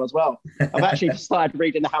table as well. I've actually started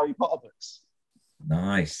reading the Harry Potter books.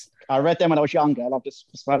 Nice. I read them when I was younger, and I've just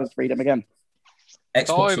decided to read them again.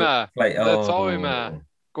 Timer. Timer.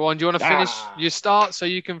 Go on. Do you want to finish? You start so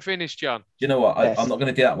you can finish, John. Do you know what? Yes. I'm not going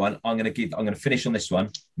to do that one. I'm going to finish on this one.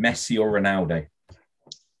 Messi or Ronaldo?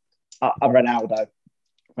 Ronaldo.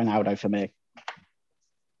 Ronaldo for me.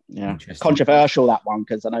 Yeah. Controversial, that one,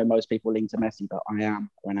 because I know most people link to Messi, but I am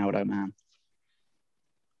a Ronaldo man.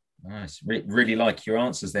 Nice. Really like your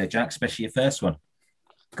answers there, Jack, especially your first one.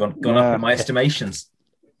 Gone up in my estimations.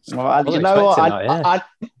 Well, you know what?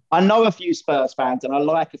 I know a few Spurs fans, and I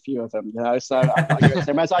like a few of them, so I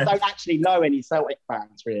don't actually know any Celtic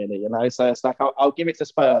fans, really, so it's like I'll give it to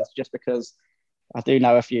Spurs just because I do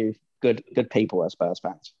know a few good people as Spurs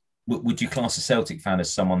fans. Would you class a Celtic fan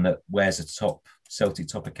as someone that wears a Celtic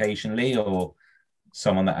top occasionally, or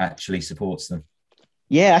someone that actually supports them?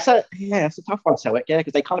 Yeah, it's a tough one, Celtic,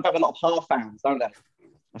 because they kind of have a lot of half fans, don't they?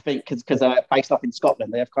 I think because they're based up in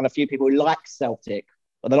Scotland, they have kind of few people who like Celtic,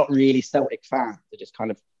 but they're not really Celtic fans. They just kind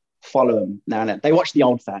of follow them now and then. They watch the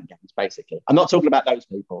old firm games, basically. I'm not talking about those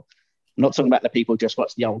people. I'm not talking about the people who just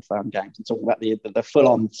watch the old firm games. I'm talking about the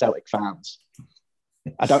full-on Celtic fans.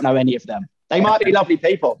 I don't know any of them. They might be lovely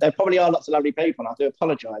people. There probably are lots of lovely people, and I do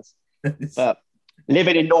apologise. But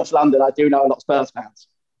living in North London, I do know a lot of Spurs fans.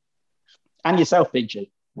 And yourself,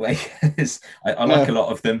 Peachy. Well, I like a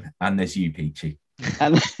lot of them, and there's you, Peachy.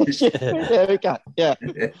 And there we go. Yeah.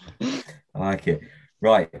 I like it.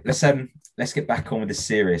 Right. Let's get back on with the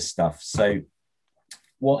serious stuff. So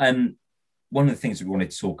one of the things we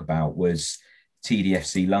wanted to talk about was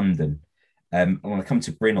TDFC London. I want to come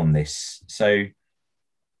to Bryn on this. So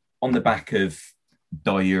on the back of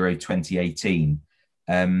Die Euro 2018,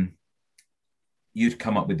 you'd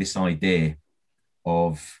come up with this idea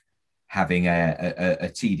of having a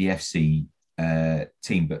TDFC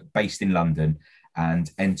team, but based in London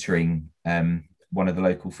and entering one of the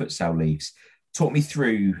local futsal leagues. Talk me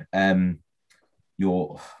through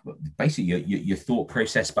your thought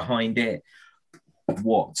process behind it,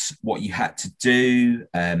 what you had to do,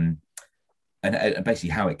 and basically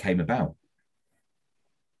how it came about.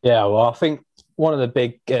 Yeah, well, I think one of the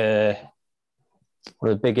big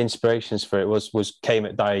inspirations for it came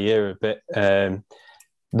at Die Euro a bit.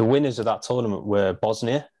 The winners of that tournament were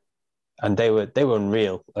Bosnia, and they were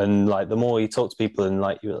unreal. And like the more you talk to people and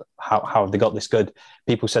like how they got this good,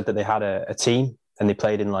 people said that they had a team and they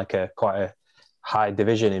played in like quite a high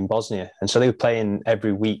division in Bosnia, and so they were playing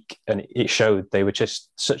every week, and it showed they were just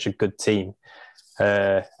such a good team.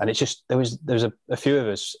 And it's just there was a few of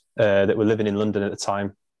us that were living in London at the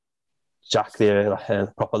time. Jack,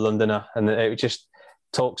 the proper Londoner, and it just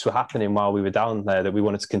talks were happening while we were down there that we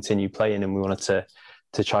wanted to continue playing and we wanted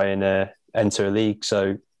to try and enter a league.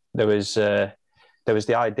 So there was the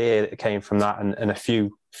idea that came from that, and a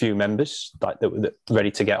few members that were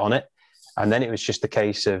ready to get on it, and then it was just a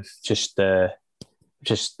case of just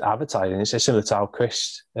advertising. It's similar to how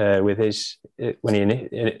Chris with his when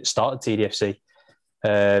he started TDFC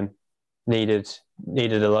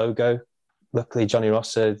needed a logo. Luckily, Johnny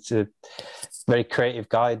Ross is a very creative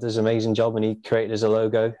guy, does an amazing job, and he created us a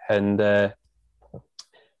logo and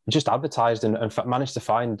just advertised and managed to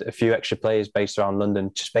find a few extra players based around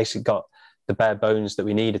London. Just basically got the bare bones that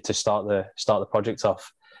we needed to start the project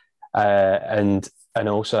off, and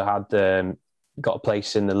also had got a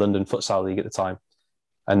place in the London Futsal League at the time,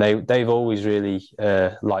 and they've always really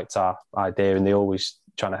liked our idea, and they always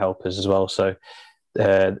trying to help us as well. So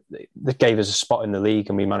they gave us a spot in the league,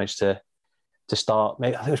 and we managed to start.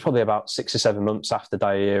 Maybe, I think it was probably about 6 or 7 months after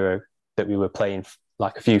Euro that we were playing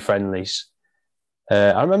like a few friendlies.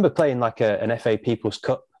 I remember playing like an FA People's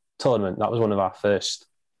Cup tournament. That was one of our first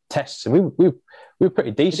tests, and we were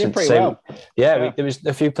pretty decent. Pretty well. Yeah. There was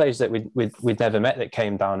a few players that we'd never met that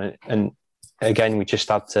came down, and again we just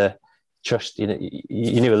had to trust. You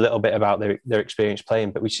knew a little bit about their experience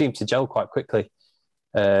playing, but we seemed to gel quite quickly.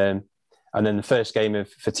 And then the first game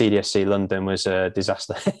for TDFC London was a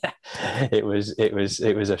disaster. It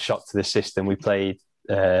was a shock to the system. We played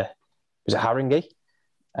was it Haringey?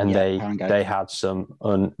 And they had some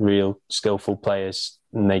unreal skillful players,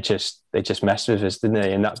 and they just messed with us, didn't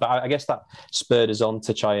they? And but I guess that spurred us on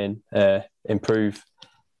to try and improve.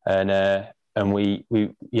 And we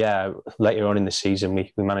later on in the season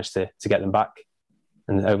we managed to get them back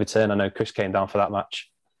and overturn. I know Chris came down for that match,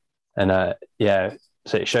 and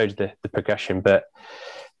so it showed the progression. But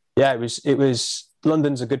yeah, it was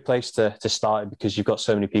London's a good place to start because you've got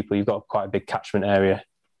so many people. You've got quite a big catchment area.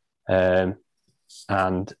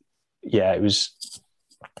 And yeah, it was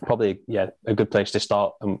probably a good place to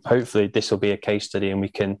start, and hopefully this will be a case study and we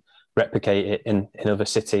can replicate it in other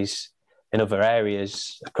cities, in other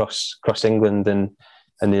areas across England and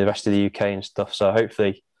the rest of the UK and stuff. So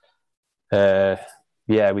hopefully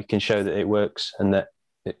we can show that it works and that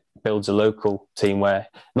it builds a local team where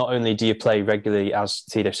not only do you play regularly as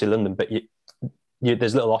TDFC London, but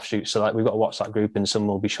there's little offshoots. So like we've got a WhatsApp group, and someone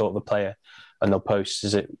will be short of a player and they'll post,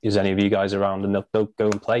 is any of you guys around? And they'll go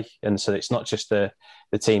and play. And so it's not just the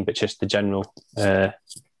team, but just the general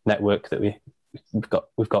network that we've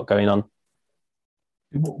got going on.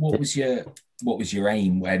 What was your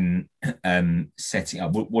aim when setting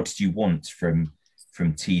up? What did you want from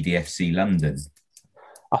TDFC London?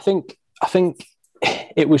 I think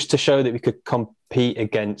it was to show that we could compete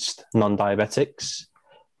against non-diabetics,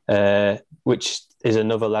 which is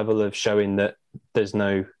another level of showing that there's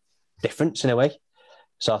no difference in a way.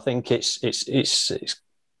 So I think it's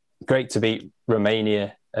great to beat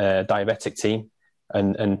Romania diabetic team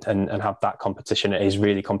and have that competition. It is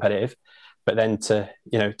really competitive. But then to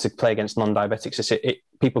play against non-diabetics,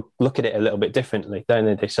 people look at it a little bit differently, don't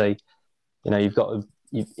they? They say,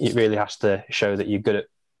 it really has to show that you're good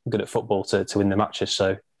at football to win the matches.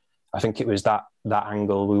 So I think it was that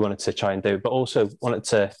angle we wanted to try and do, but also wanted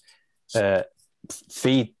to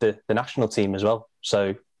feed the national team as well.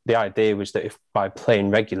 So the idea was that if by playing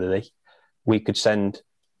regularly, we could send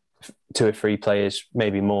 2 or 3 players,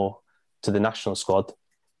 maybe more, to the national squad,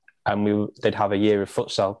 and they'd have a year of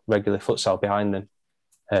regular futsal behind them,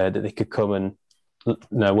 that they could come and,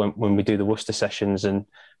 when we do the Worcester sessions and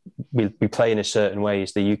we play in a certain way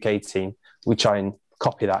as the UK team, we try and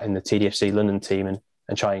copy that in the TDFC London team and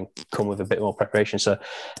try and come with a bit more preparation. So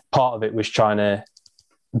part of it was trying to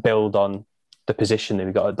build on the position that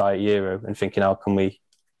we got at Diet Euro and thinking, how can we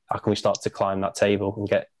start to climb that table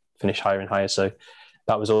and finish higher and higher? So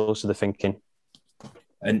that was also the thinking.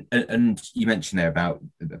 And you mentioned there about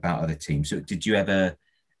other teams. So did you ever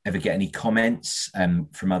get any comments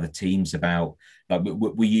from other teams about, like,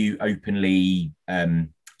 were you openly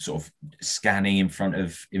sort of scanning in front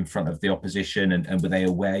of the opposition, and were they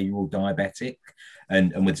aware you were diabetic?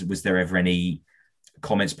 And was there ever any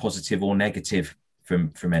comments, positive or negative,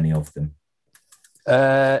 from any of them?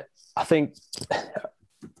 I think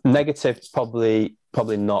negative, probably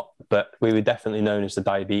not, but we were definitely known as the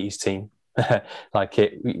diabetes team.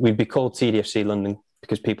 We'd be called TDFC London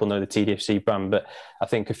because people know the TDFC brand, but I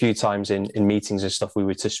think a few times in meetings and stuff we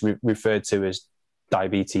were just referred to as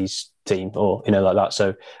diabetes team, or like that.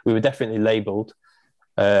 So we were definitely labelled,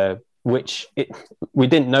 which we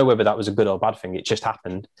didn't know whether that was a good or bad thing. It just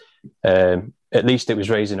happened. At least it was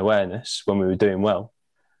raising awareness when we were doing well,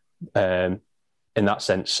 in that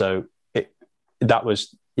sense. So that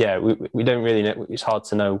was, we don't really know. It's hard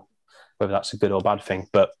to know whether that's a good or bad thing,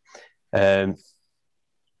 but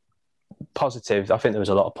positive. I think there was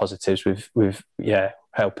a lot of positives with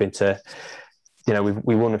helping to,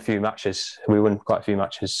 we won a few matches. We won quite a few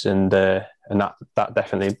matches, and that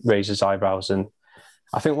definitely raises eyebrows. And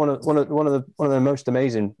I think one of the most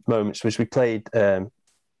amazing moments was we played. There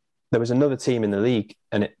was another team in the league,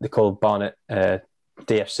 and they're called Barnet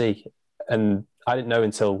DFC, and I didn't know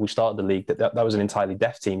until we started the league that was an entirely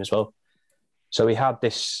deaf team as well. So we had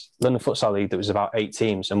this London Futsal League that was about 8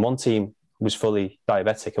 teams, and one team was fully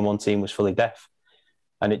diabetic and one team was fully deaf.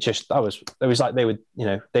 and it was like they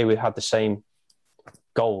would have the same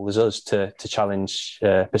goal as us to challenge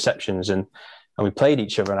perceptions, and we played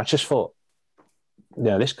each other, and I just thought,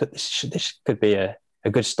 this could be a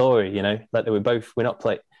good story,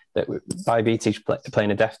 like diabetes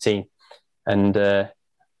playing a deaf team, and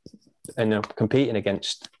competing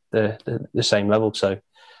against the same level. So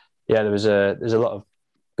yeah, there's a lot of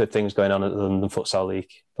good things going on at the London Futsal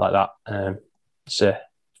League like that. It's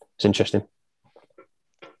interesting.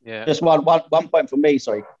 Yeah. Just one point from me.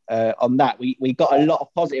 Sorry, on that, we got a lot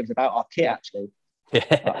of positives about our kit actually.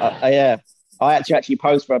 Yeah. I actually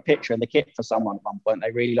posed for a picture in the kit for someone at one point.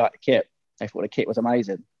 They really liked the kit. They thought the kit was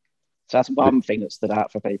amazing. So that's one thing that stood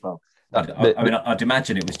out for people. I'd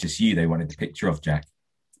imagine it was just you they wanted the picture of, Jack.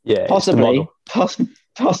 Yeah, possibly.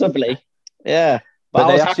 Yeah. But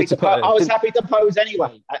I was happy to pose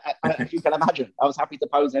anyway. If you can imagine, I was happy to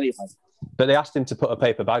pose anyway. But they asked him to put a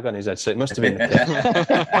paper bag on his head, so it must have been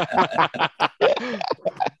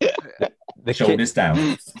the shoulders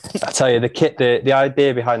down. I tell you, the kit. The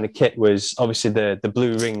idea behind the kit was obviously the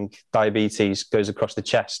blue ring diabetes goes across the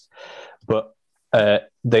chest, but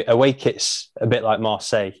the away kit's a bit like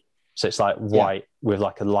Marseille, so it's like white with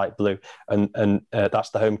like a light blue, and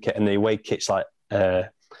that's the home kit, and the away kit's like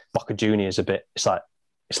Boca Juniors a bit. It's like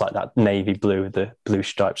that navy blue with the blue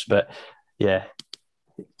stripes, but yeah.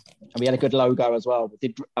 And we had a good logo as well.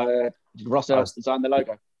 Did Rosser design the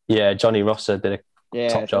logo? Yeah, Johnny Rosser did a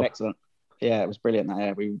top job. Excellent. Yeah, it was brilliant.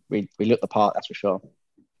 Yeah, we looked the part, that's for sure.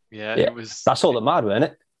 Yeah, it was. That's all that mattered, isn't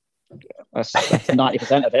it? That's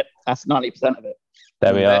 90% of it. That's 90% of it.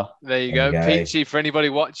 There we are. There you go. Peachy, for anybody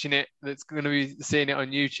watching it that's going to be seeing it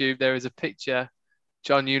on YouTube, there is a picture.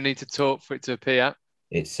 John, you need to talk for it to appear.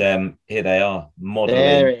 It's here they are, modelling.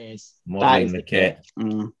 There it is. Modelling the kit.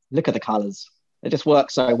 Look at the colours. They just work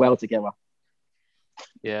so well together.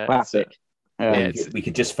 Yeah. Classic. We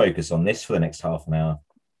could just focus on this for the next half an hour.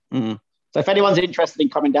 So if anyone's interested in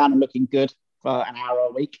coming down and looking good for an hour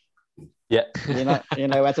a week, you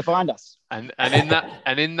know where to find us. And in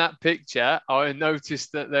that picture, I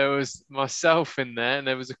noticed that there was myself in there, and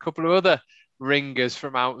there was a couple of other ringers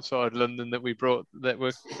from outside London that we brought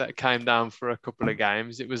that came down for a couple of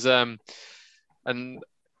games. It was and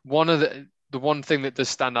one of the one thing that does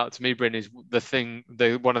stand out to me, Bryn, is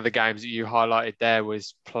one of the games that you highlighted there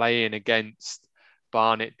was playing against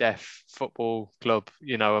Barnet Deaf Football Club,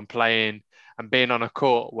 and playing and being on a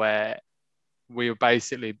court where we were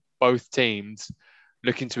basically both teams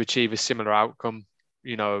looking to achieve a similar outcome,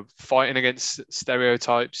 fighting against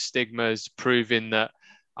stereotypes, stigmas, proving that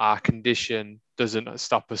our condition doesn't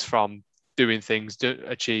stop us from doing things,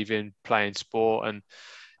 achieving, playing sport. And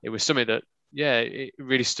it was something that, it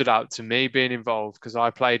really stood out to me being involved, because I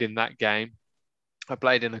played in that game. I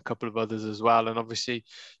played in a couple of others as well. And obviously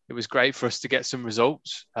it was great for us to get some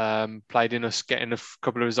results. Played in us getting a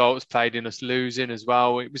couple of results, played in us losing as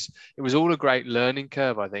well. It was all a great learning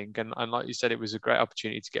curve, I think. And like you said, it was a great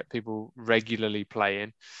opportunity to get people regularly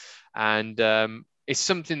playing. And it's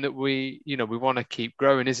something that we want to keep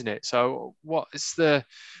growing, isn't it? So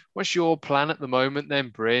what's your plan at the moment then,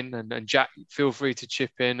 Bryn? And Jack, feel free to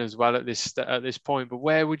chip in as well at this point. But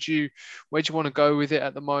where do you want to go with it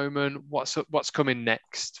at the moment? What's coming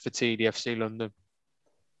next for TDFC London?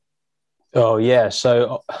 Oh yeah,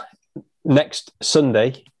 so next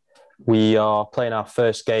Sunday we are playing our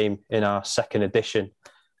first game in our second edition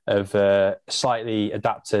of a slightly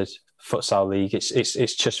adapted futsal league.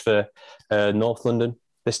 It's just for North London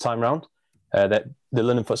this time round. That the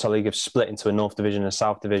London Futsal League have split into a North Division and a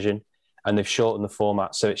South Division, and they've shortened the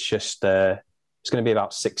format. So it's just it's going to be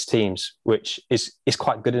about 6 teams, which is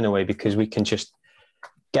quite good in a way, because we can just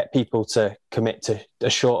get people to commit to a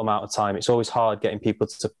short amount of time. It's always hard getting people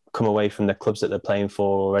to come away from the clubs that they're playing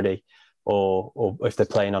for already, or if they're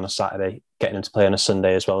playing on a Saturday, getting them to play on a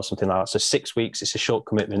Sunday as well, or something like that. So 6 weeks, it's a short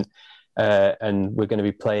commitment, and we're going to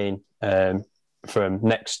be playing from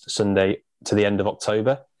next Sunday to the end of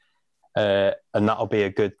October. And that'll be a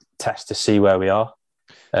good test to see where we are.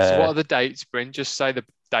 So what are the dates, Bryn? Just say the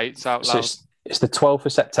dates out loud. So it's the 12th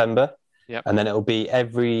of September. Yep. And then it'll be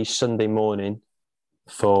every Sunday morning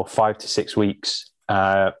for 5 to 6 weeks,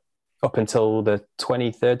 up until the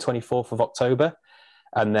 23rd, 24th of October.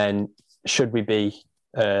 And then should we be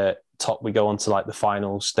top, we go on to like the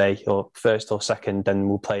finals day, or first or second, then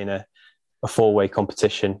we'll play in a 4-way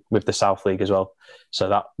competition with the South League as well.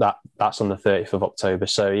 So that's on the 30th of October.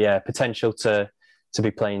 So yeah, potential to be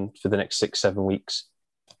playing for the next 6-7 weeks.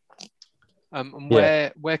 And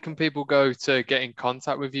where can people go to get in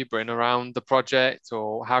contact with you, Bryn, around the project,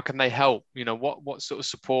 or how can they help? What sort of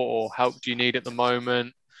support or help do you need at the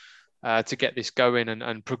moment? to get this going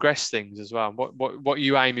and progress things as well? What are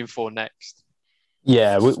you aiming for next?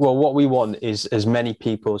 Yeah, well, what we want is as many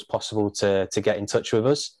people as possible to get in touch with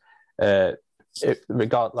us.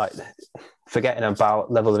 Forgetting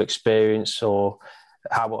about level of experience or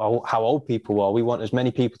how old people are, we want as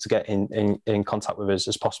many people to get in contact with us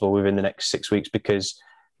as possible within the next 6 weeks, because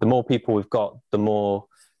the more people we've got, the more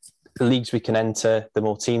leagues we can enter, the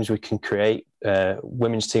more teams we can create.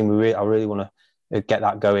 Women's team, I really want to get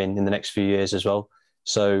that going in the next few years as well.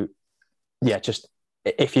 So yeah, just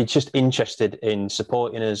if you're just interested in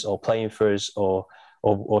supporting us or playing for us or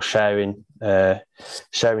sharing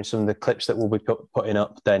some of the clips that we'll be putting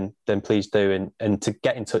up, then please do. And to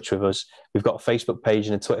get in touch with us, we've got a Facebook page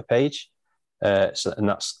and a Twitter page, and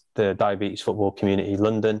that's the Diabetes Football Community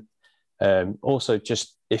London. Also,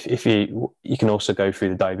 just if you can also go through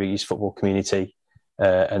the Diabetes Football Community,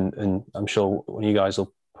 and I'm sure one of you guys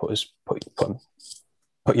will put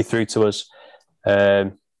you through to us.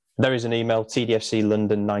 There is an email,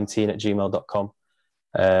 tdfclondon19@gmail.com.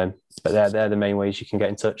 But they're the main ways you can get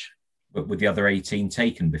in touch. But with the other 18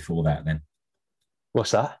 taken before that, then?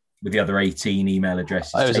 What's that? With the other 18 email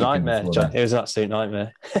addresses. It was a nightmare, John. It was an absolute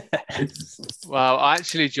nightmare. Well,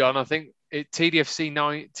 actually, John, I think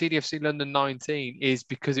TDFC London 19 is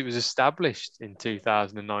because it was established in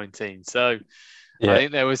 2019. So yeah. I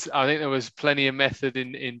think there was plenty of method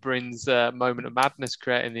in Bryn's moment of madness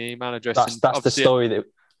creating the email address. That's the story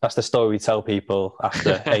that's the story we tell people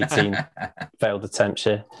after 18 failed attempts.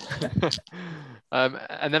 Yeah.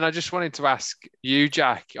 And then I just wanted to ask you,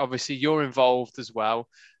 Jack, obviously you're involved as well.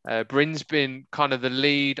 Bryn's been kind of the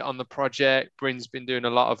lead on the project. Bryn's been doing a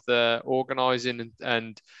lot of the organising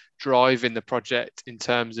and driving the project in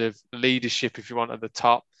terms of leadership, if you want, at the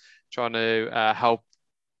top, trying to help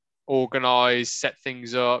organise, set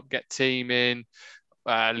things up, get team in,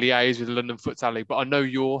 liaise with the London Futsal League. But I know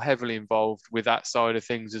you're heavily involved with that side of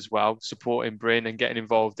things as well, supporting Bryn and getting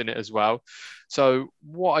involved in it as well. So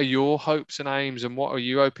what are your hopes and aims, and what are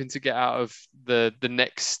you hoping to get out of the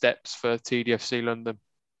next steps for TDFC London?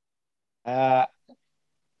 I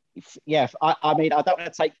mean, I don't want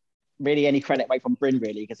to take really any credit away from Bryn,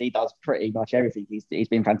 really, because he does pretty much everything. He's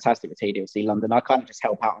been fantastic with TDFC London. I kind of just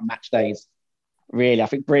help out on match days. Really, I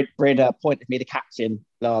think Bryn appointed me the captain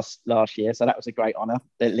last year, so that was a great honour,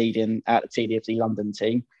 leading out the TDFC London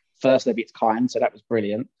team, first of its kind, so that was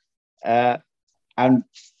brilliant. And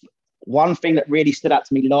one thing that really stood out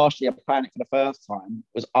to me last year, playing it for the first time,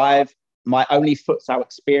 was my only futsal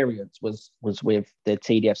experience was with the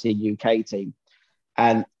TDFC UK team,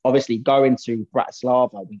 and obviously going to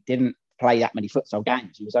Bratislava, we didn't play that many futsal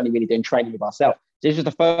games. We was only really doing training with ourselves. This was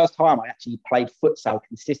the first time I actually played futsal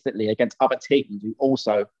consistently against other teams who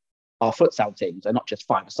also are futsal teams. They're not just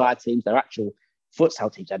five-a-side teams, they're actual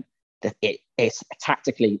futsal teams. And it's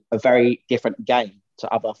tactically a very different game to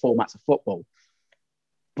other formats of football.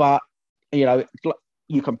 But, you know,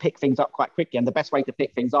 you can pick things up quite quickly. And the best way to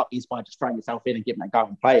pick things up is by just throwing yourself in and giving it a go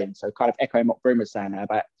and playing. So kind of echoing what Bryn was saying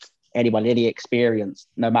about anyone any experience,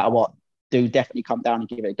 no matter what, do definitely come down and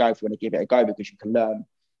give it a go if you want to give it a go, because you can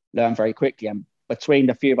learn very quickly. And between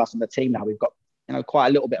the few of us on the team now, we've got, you know, quite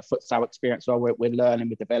a little bit of futsal experience. So we're learning,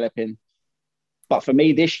 we're developing. But for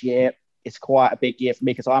me this year, it's quite a big year for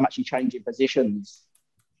me, because I'm actually changing positions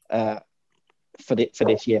for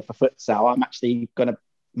this year for futsal. I'm actually going to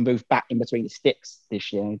move back in between the sticks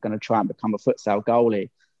this year. I'm going to try and become a futsal goalie.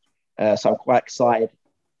 So I'm quite excited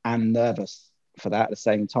and nervous for that at the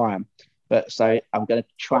same time. But so I'm going to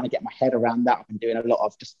try and get my head around that. I've been doing a lot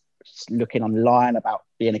of just looking online about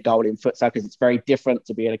being a goalie in futsal, because it's very different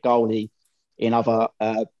to being a goalie in other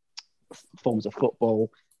forms of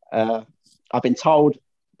football. I've been told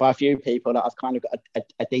by a few people that I've kind of got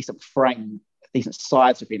a decent frame, decent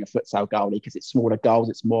size for being a futsal goalie, because it's smaller goals,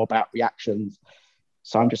 it's more about reactions.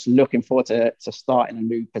 So I'm just looking forward to starting a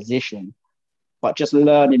new position, but just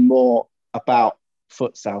learning more about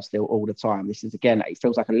futsal still all the time. This is, again, it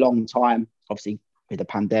feels like a long time, obviously with the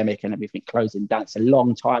pandemic and everything closing down. It's a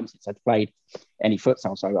long time since I've played any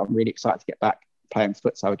futsal. So I'm really excited to get back playing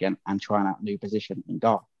futsal again and trying out a new position in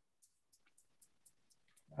goal.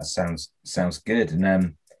 That sounds good.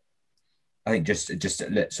 And I think just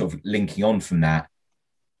sort of linking on from that,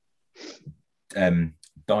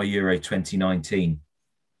 Di Euro 2019.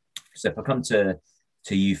 So if I come to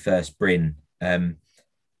you first, Bryn,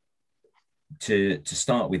 to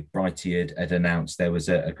start with, Brighty had announced there was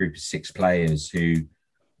a group of 6 players who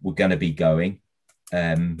were going to be going,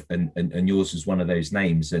 and yours was one of those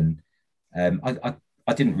names. And I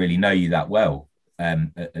didn't really know you that well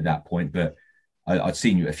at that point, but I'd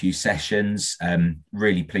seen you at a few sessions.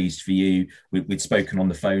 Really pleased for you. We'd spoken on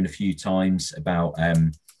the phone a few times about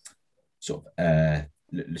sort of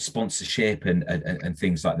sponsorship and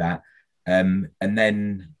things like that. And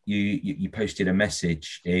then you posted a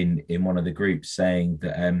message in one of the groups saying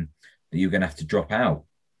that that you're going to have to drop out.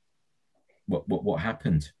 What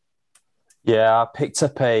happened? Yeah, I picked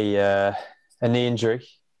up a knee injury,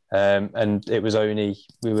 and it was only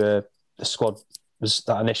the squad was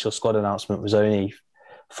that initial squad announcement was only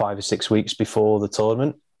 5 or 6 weeks before the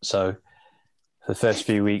tournament. So for the first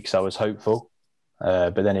few weeks, I was hopeful,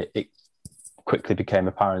 but then it quickly became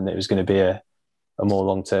apparent that it was going to be a more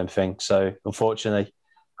long-term thing. So unfortunately,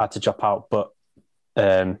 I had to drop out. But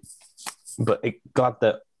glad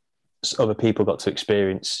that other people got to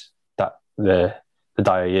experience that the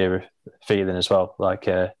dire year feeling as well. Like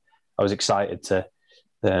I was excited to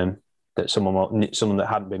that someone that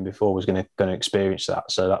hadn't been before was going to experience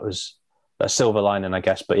that. So that was a silver lining, I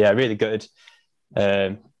guess. But yeah, really good.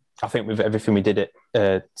 I think with everything we did at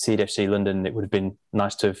TDFC London, it would have been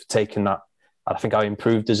nice to have taken that. I think I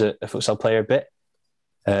improved as a futsal player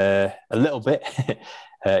a little bit.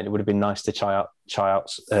 It would have been nice to try out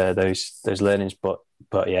those learnings, but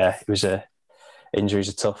yeah, it was injuries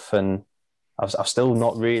are tough, and I've still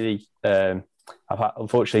not really. I've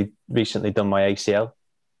unfortunately recently done my ACL,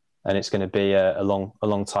 and it's going to be a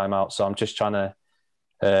long time out. So I'm just trying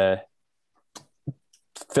to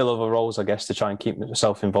fill other roles, I guess, to try and keep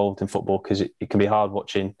myself involved in football, because it can be hard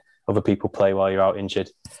watching other people play while you're out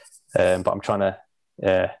injured. But I'm trying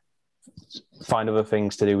to find other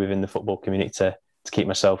things to do within the football community to keep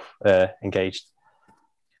myself engaged.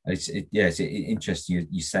 It's interesting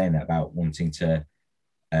you saying that about wanting to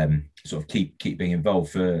sort of keep being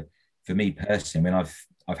involved. For me personally, I mean,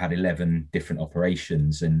 I've had 11 different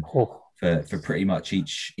operations, and for pretty much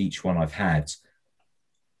each one I've had,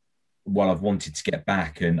 while I've wanted to get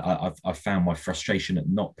back, and I've found my frustration at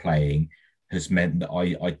not playing has meant that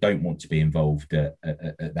I don't want to be involved at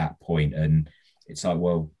that point. And it's like,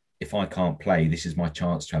 well, if I can't play, this is my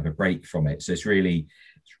chance to have a break from it. So it's really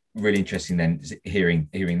interesting then hearing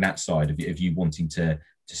that side of you wanting to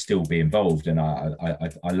still be involved. And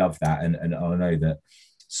I love that. And I know that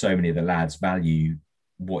so many of the lads value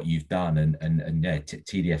what you've done, and yeah,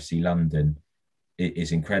 TDFC London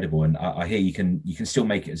is incredible. And I hear you can still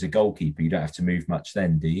make it as a goalkeeper. You don't have to move much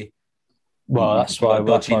then, do you? Well, that's why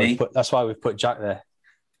we've put Jack there.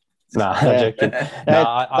 Nah, I'm joking.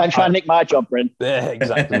 Don't try and nick my job, Bryn. Yeah,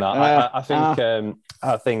 exactly. No, I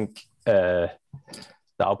think that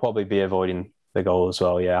I'll probably be avoiding the goal as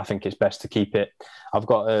well. Yeah, I think it's best to keep it. I've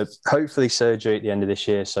got hopefully surgery at the end of this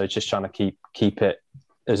year, so just trying to keep it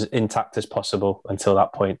as intact as possible until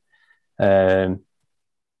that point. But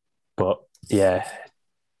yeah,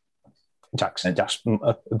 Jack's a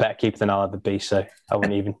better keeper than I'll ever be, so I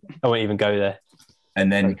won't even go there. And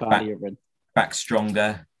then back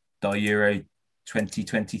stronger, Euro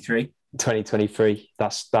 2023. 2023.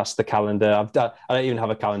 That's the calendar. I don't even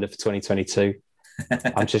have a calendar for 2022.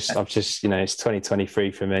 I'm just it's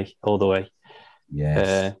 2023 for me all the way.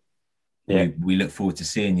 Yes. Yeah. We look forward to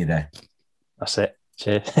seeing you there. That's it.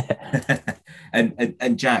 Cheers.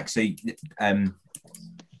 and Jack, so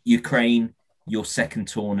Ukraine, your second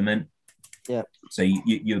tournament. Yeah. So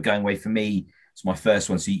you're going away. For me, it's my first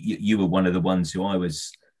one. So you were one of the ones who I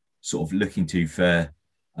was sort of looking to for,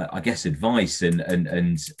 I guess, advice and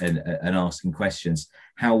asking questions.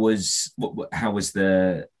 How was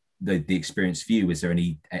the experience for you? Was there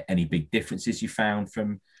any big differences you found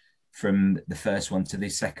from the first one to the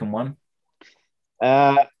second one?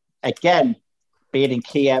 Again, being in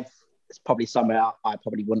Kiev, it's probably somewhere I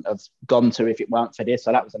probably wouldn't have gone to if it weren't for this.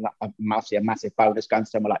 So that was a massive bonus, going to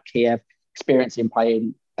somewhere like Kiev, experiencing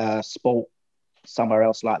playing sport somewhere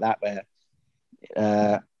else like that, where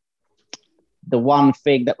the one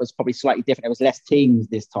thing that was probably slightly different, there was less teams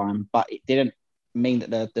this time, but it didn't mean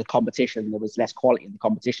that the competition, there was less quality in the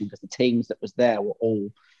competition, because the teams that was there were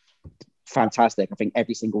all fantastic. I think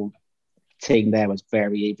every single team there was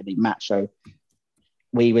very evenly matched. So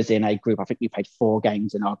we was in a group, I think we played 4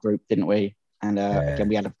 games in our group, didn't we? And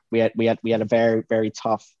again, we had a very, very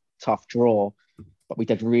tough draw, but we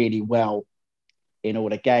did really well in all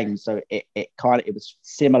the games. So it was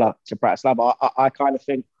similar to Bratislava. I kind of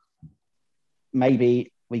think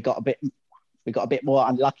maybe we got a bit more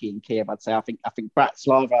unlucky in Kiev, I'd say. I think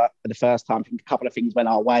Bratislava for the first time, I think a couple of things went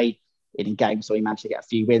our way in games, so we managed to get a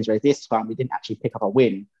few wins, whereas this time we didn't actually pick up a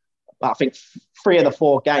win. But I think 3 of the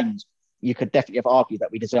 4 games, you could definitely have argued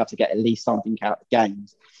that we deserve to get at least something out of the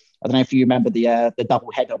games. I don't know if you remember the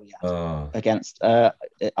double header we had against I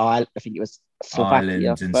think it was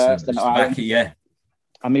Slovakia first and Ireland. Yeah.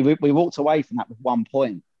 I mean, we walked away from that with 1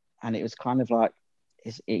 point, and it was kind of like,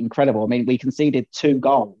 is incredible. I mean, we conceded 2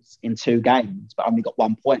 goals in 2 games, but only got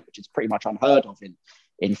 1 point, which is pretty much unheard of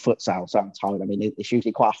in futsal. So I'm told. I mean, it's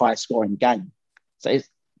usually quite a high scoring game. So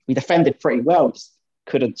we defended pretty well, just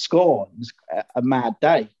couldn't score. It was a mad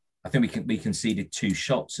day. I think we conceded 2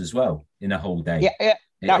 shots as well in a whole day. Yeah,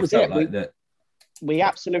 that was it. Like we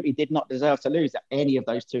absolutely did not deserve to lose at any of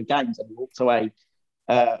those 2 games, and we walked away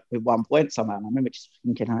with 1 point somehow. And I remember just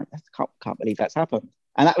thinking, I can't believe that's happened.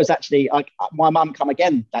 And that was actually my mum come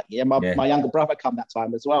again that year. My younger brother come that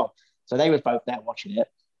time as well. So they was both there watching it.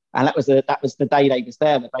 And that was the day they was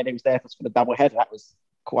there. The day they was there for the double header. That was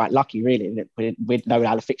quite lucky, really. We'd know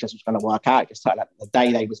how the fixtures was going to work out. Just like the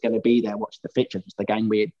day they was going to be there watching the fixtures was the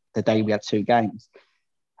day we had 2 games.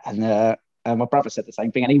 And my brother said the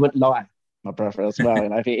same thing, and he wouldn't lie. My brother as well. You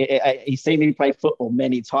know, he's seen me play football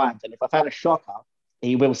many times, and if I've had a shocker,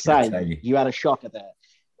 he will say, "You had a shocker there."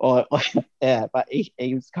 Or yeah, but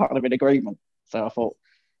he was kind of in agreement. So I thought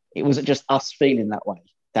it wasn't just us feeling that way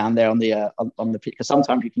down there on the pitch, because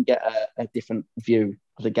sometimes you can get a different view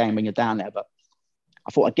of the game when you're down there. But I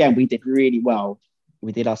thought, again, we did really well.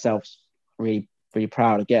 We did ourselves really, really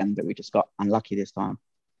proud again, but we just got unlucky this time.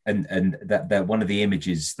 And that one of the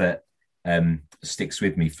images that sticks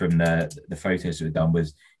with me from the photos that were done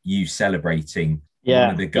was you celebrating one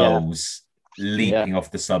of the goals, leaping off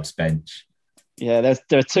the subs bench. Yeah,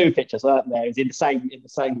 there are 2 pictures, weren't there? It was in the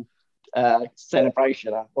same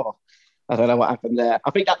celebration. I don't know what happened there. I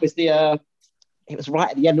think that was it was right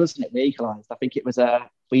at the end, wasn't it? We equalised. I think it was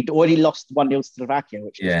we'd already lost 1-0 to Slovakia,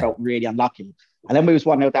 which just felt really unlucky. And then we was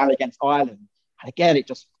 1-0 down against Ireland. And again,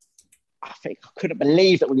 I think I couldn't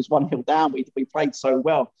believe that we was 1-0 down. We played so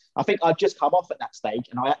well. I think I'd just come off at that stage,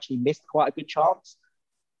 and I actually missed quite a good chance.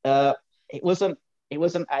 It wasn't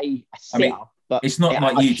a sitter, but it's not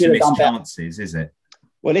like you to miss chances, is it?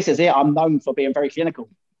 Well, this is it. I'm known for being very clinical,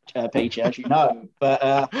 Peter, as you know.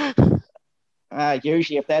 But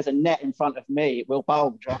usually, if there's a net in front of me, it will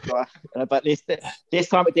bulge. But this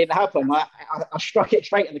time it didn't happen. I struck it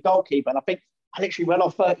straight at the goalkeeper, and I think I literally went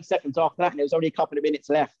off 30 seconds after that, and there was only a couple of minutes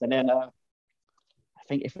left. And then I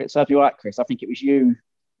think, if it serves you right, Chris, I think it was you.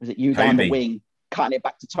 Was it you down the wing, cutting it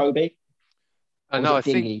back to Toby? No, I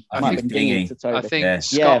think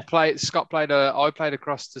Scott played. I played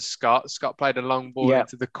across to Scott. Scott played a long ball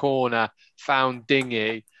into the corner, found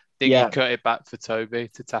Dingy. Dingy cut it back for Toby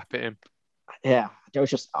to tap it in. Yeah, it was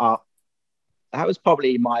just that was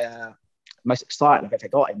probably my most exciting I've ever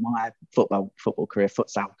got in my football career,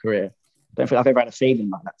 futsal career. I don't think I've ever had a feeling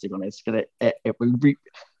like that, to be honest. Because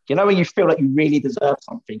you know, when you feel like you really deserve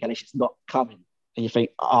something and it's just not coming, and you think,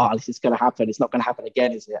 this is going to happen. It's not going to happen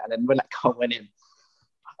again, is it? And then when that goal went in,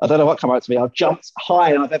 I don't know what came out to me. I've jumped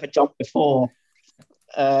higher than I've ever jumped before,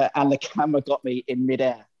 and the camera got me in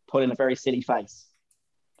midair, pulling a very silly face.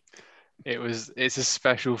 It's a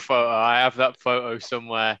special photo. I have that photo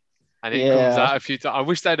somewhere, and it comes out a few times. I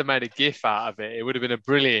wish they'd have made a GIF out of it. It would have been a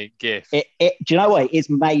brilliant GIF. Do you know what? It is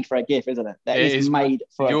made for a GIF, isn't it? It is made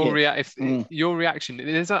for a GIF. Your reaction,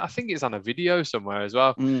 I think it's on a video somewhere as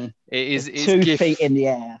well. It is. It's 2 GIF, feet in the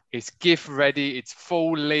air. It's GIF ready. It's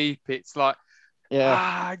full leap. It's like,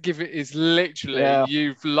 give it. It's literally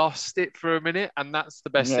you've lost it for a minute, and that's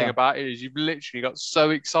the best thing about it is you've literally got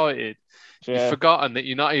so excited. You've forgotten that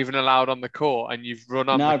you're not even allowed on the court, and you've run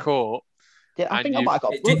on the court. Yeah, I think I might have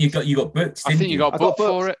got booked. You got booked, I think you got booked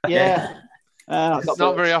for it. Yeah. It's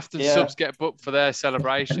not very often subs get booked for their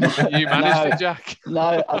celebrations. You managed it, Jack.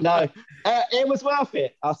 No. It was worth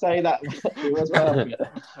it. I'll say that. It was worth it.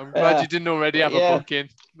 I'm glad you didn't already have a booking.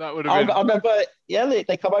 That would have been. I remember,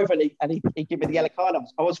 they come over and he gave me the yellow card.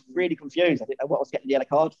 I was really confused. I didn't know what I was getting the yellow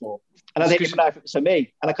card for. And I didn't even know if it was for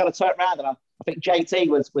me. And I kind of turned around and I think JT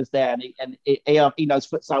was there and he knows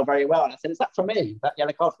futsal very well. And I said, "Is that for me? That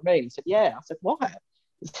yellow card for me?" And he said, "Yeah." I said, "Why?"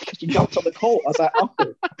 It's because you jumped on the court. I was like, "Oh."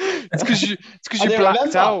 It's because you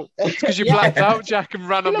blacked out. It's because you blacked out, Jack, and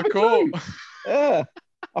ran on the court. Yeah.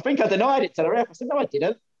 I think I denied it to the ref. I said, "No, I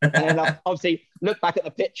didn't." And then I obviously look back at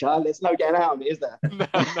the picture. There's no getting out of it, is there? No.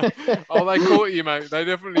 Oh, they caught you, mate. They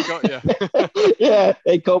definitely got you. Yeah,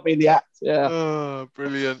 they caught me in the act. Yeah. Oh,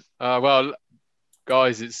 brilliant. Well,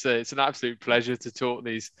 guys, it's an absolute pleasure to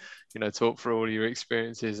talk through all your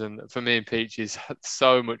experiences. And for me and Peaches,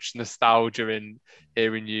 so much nostalgia in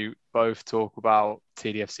hearing you both talk about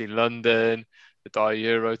TDFC London, the Dyer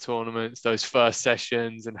Euro tournaments, those first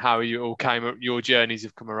sessions, and how you all your journeys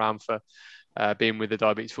have come around for being with the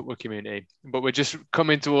Diabetes football community. But we're just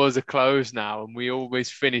coming towards a close now, and we always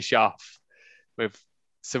finish off with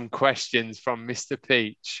some questions from Mr.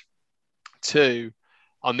 Peach to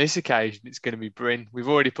on this occasion, it's going to be Bryn. We've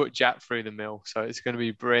already put Jack through the mill, so it's going to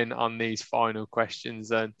be Bryn on these final questions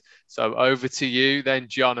then. So over to you then,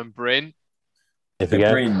 John and Bryn. Here we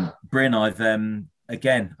go. Bryn, I've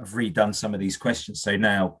redone some of these questions. So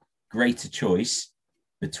now, greater choice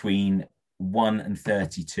between 1 and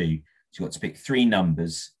 32. So you've got to pick 3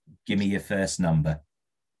 numbers. Give me your first number.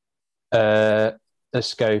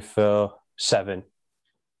 Let's go for 7.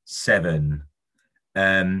 7.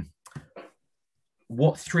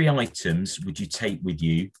 What 3 items would you take with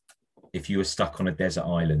you if you were stuck on a desert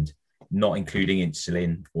island, not including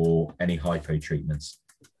insulin or any hypo treatments?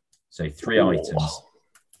 So 3 items.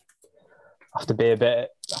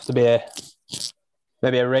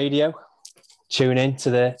 Maybe a radio. Tune in to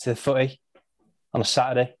the footy on a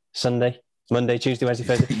Saturday, Sunday, Monday, Tuesday, Wednesday,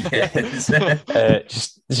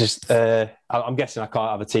 Thursday. I'm guessing I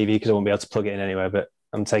can't have a TV because I won't be able to plug it in anywhere. But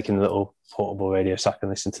I'm taking a little portable radio so I can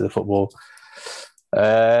listen to the football. It's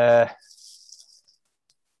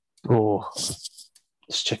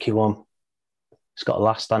a tricky one. It's got a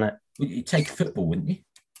last on it. You'd take football, wouldn't you?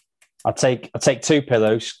 I'd take 2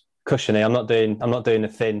 pillows, cushiony. I'm not doing a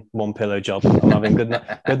thin 1 pillow job. I'm having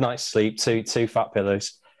good night's sleep. Two fat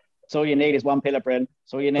pillows. That's all you need is 1 pillow, Bryn.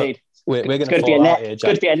 That's all you need. We're going to be a neck. It's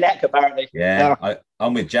going to be a neck, apparently. Yeah,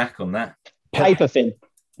 I'm with Jack on that. Paper thin.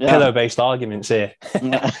 Yeah. Pillow-based arguments here.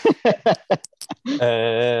 And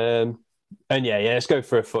let's go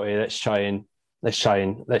for a footy. Let's try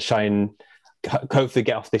and hopefully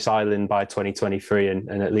get off this island by 2023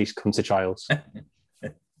 and at least come to trials.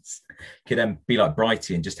 Could be like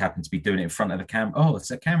Brighty and just happen to be doing it in front of the camera. Oh, it's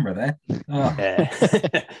a camera there. Oh. Yeah.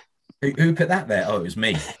 Who put that there? Oh, it was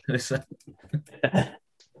me.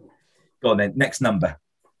 Go on then. Next number.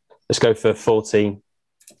 Let's go for 14.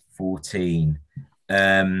 14.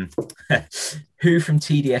 Who from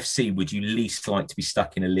TDFC would you least like to be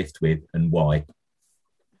stuck in a lift with, and why?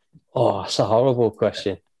 Oh, that's a horrible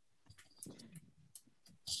question.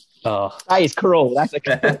 Oh, that is cruel. That's a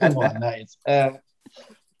cruel one. That is.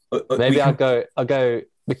 Maybe I'll go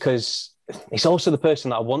because it's also the person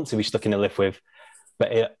that I want to be stuck in a lift with.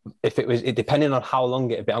 But depending on how long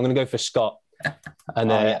it'd be, I'm going to go for Scott.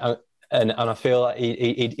 And and I feel like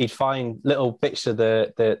he'd find little bits of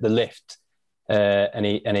the lift, and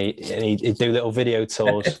he'd do little video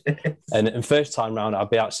tours. and first time round, I'd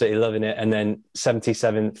be absolutely loving it. And then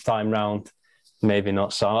 77th time round, maybe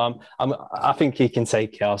not. So I think he can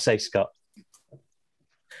take it. I'll say Scott.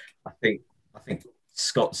 I think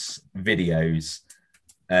Scott's videos.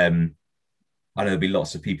 I know there'll be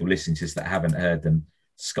lots of people listening to this that haven't heard them.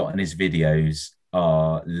 Scott and his videos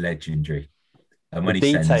are legendary, and when the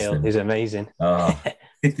detail is amazing. Oh,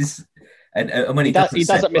 and when he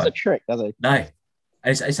doesn't miss a trick, does he? No, and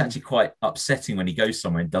it's actually quite upsetting when he goes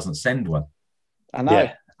somewhere and doesn't send one. I know.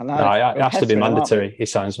 Yeah. I know. No, it has to be mandatory. He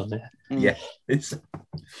signs one. Yeah. Go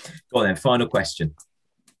on then. Final question.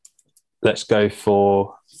 Let's go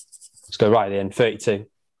right at the end. 32.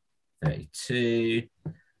 32.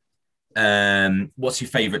 What's your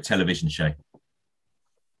favourite television show?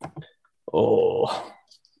 Oh,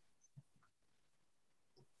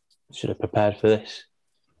 should have prepared for this.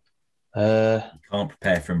 You can't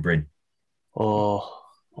prepare from Bryn. Oh,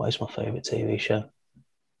 what is my favourite TV show?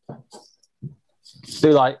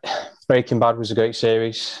 Do like Breaking Bad was a great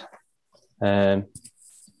series. That's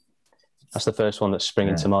the first one that's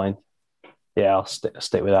springing to mind. Yeah, I'll stick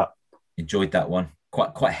with that. Enjoyed that one.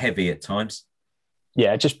 Quite heavy at times.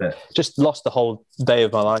 Yeah, just lost the whole day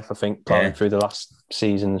of my life, I think, plowing through the last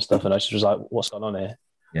season and stuff. And I just was like, what's going on here?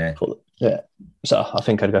 Yeah. Yeah. So I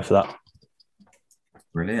think I'd go for that.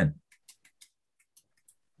 Brilliant.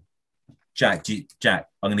 Jack, I'm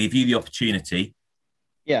going to give you the opportunity.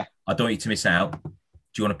 Yeah. I don't want you to miss out. Do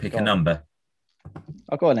you want to pick a number?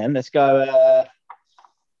 I'll go on then. Let's go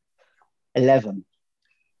 11.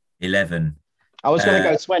 11. I was going to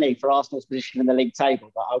go 20 for Arsenal's position in the league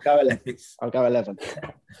table, but I'll go 11. I'll go 11.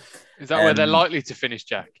 Is that where they're likely to finish,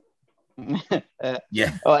 Jack?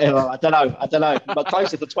 Yeah. I don't know. But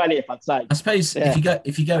closer to 20, I'd say. I suppose if you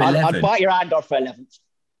go 11, I'd bite your hand off for 11th.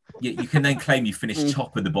 You can then claim you finished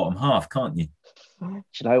top of the bottom half, can't you? Do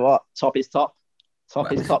you know what? Top is top.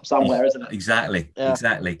 Top is top somewhere, isn't it? Exactly.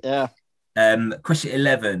 Yeah. Question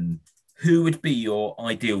 11. Who would be your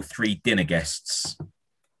ideal 3 dinner guests?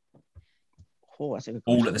 Oh, that's a good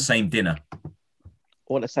question. All at the same dinner.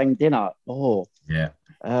 All at the same dinner. Oh. Yeah.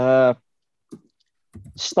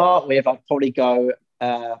 Start with, I'd probably go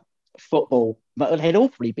football. But they'd all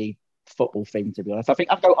probably be football themed, to be honest. I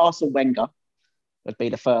think I'd go Arsene Wenger would be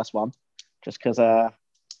the first one, just because I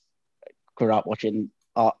grew up watching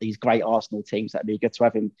these great Arsenal teams that'd be good to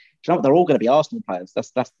have him. Do you know what? They're all going to be Arsenal players.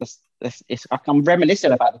 I'm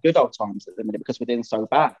reminiscing about the good old times at the minute because we're doing so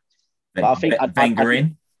bad. But I think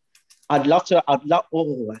I'd love to.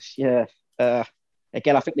 Oh, yeah.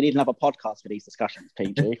 Again, I think we need another podcast for these discussions,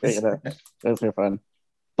 PG. That's fun.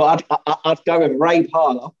 But I'd go with Ray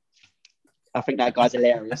Parlour. I think that guy's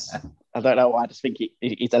hilarious. I don't know why. I just think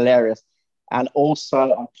he's hilarious. And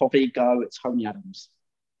also, I'd probably go with Tony Adams.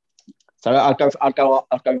 So I'd go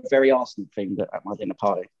very Arsenal themed at my dinner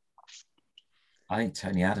party. I think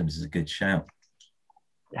Tony Adams is a good shout.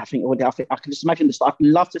 I think I can just imagine this. I'd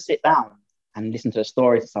love to sit down and listen to the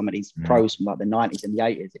stories of some of these pros from like the 90s and the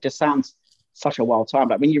 80s. It just sounds such a wild time.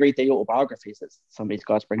 Like when you read the autobiographies that some of these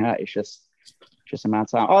guys bring out, it's just a mad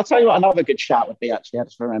time. I'll tell you what another good shout would be, actually. I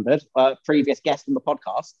just remembered. Previous guest on the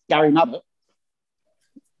podcast, Gary Nubbert.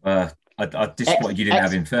 I disappointed you didn't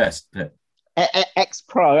have him first. But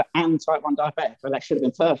Ex-pro and type 1 diabetic. Well, that should have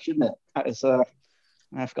been first, shouldn't it? That was, I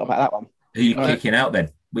forgot about that one. Who are you kicking out then?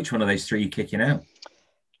 Which one of those three are you kicking out?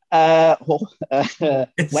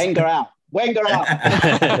 Wenger out.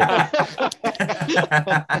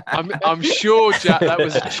 I'm sure, Jack, that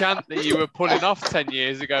was a chant that you were pulling off 10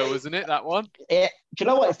 years ago, wasn't it, that one? Do you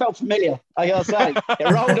know what? It felt familiar, I gotta say.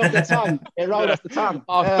 It rolled off the tongue.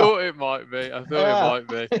 I thought it might be.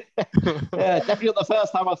 Yeah, definitely not the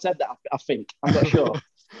first time I've said that, I think. I'm not sure.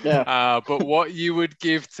 Yeah. But what you would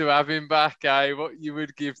give to have him back, eh? What you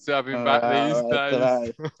would give to have him back these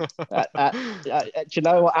days? Do you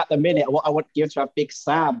know what? At the minute, what I would give to have Big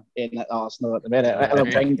Sam in at Arsenal at the minute,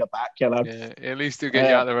 and Wenger back, you know. Yeah, at least he'll get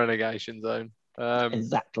you out of the relegation zone.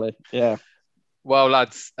 Exactly. Yeah. Well,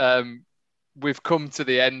 lads, we've come to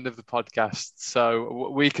the end of the podcast,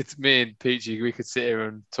 so me and Peachy, we could sit here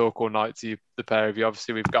and talk all night to you, the pair of you.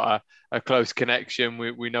 Obviously, we've got a close connection.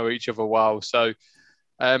 We know each other well, so.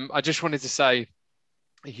 I just wanted to say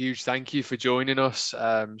a huge thank you for joining us,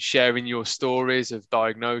 sharing your stories of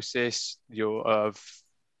diagnosis, of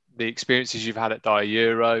the experiences you've had at Dia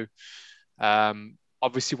Euro,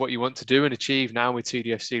 obviously what you want to do and achieve now with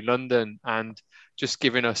TDFC London, and just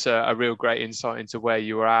giving us a real great insight into where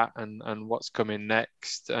you are at and what's coming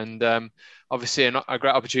next. And obviously a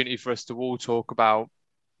great opportunity for us to all talk about,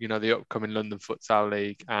 the upcoming London Futsal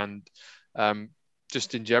League and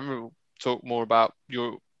just in general, talk more about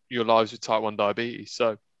your lives with type 1 diabetes.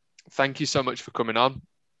 So thank you so much for coming on.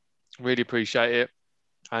 Really appreciate it.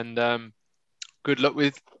 And good luck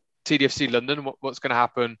with TDFC London. What's going to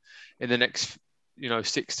happen in the next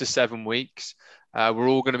 6 to 7 weeks. We're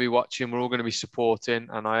all going to be watching, we're all going to be supporting,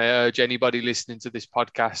 and I urge anybody listening to this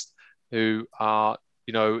podcast who are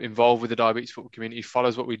involved with the diabetes football community,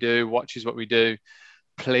 follows what we do, watches what we do,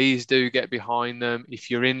 please do get behind them.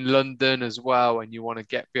 If you're in London as well and you want to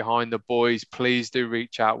get behind the boys, please do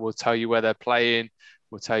reach out. We'll tell you where they're playing.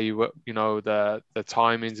 We'll tell you what, the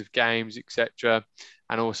timings of games, etc.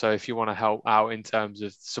 And also if you want to help out in terms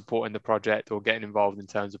of supporting the project or getting involved in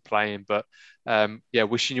terms of playing. But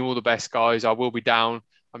wishing you all the best, guys. I will be down,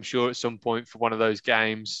 I'm sure, at some point for one of those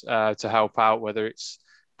games to help out, whether it's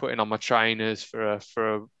putting on my trainers for a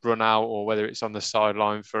run out or whether it's on the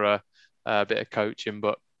sideline for a bit of coaching.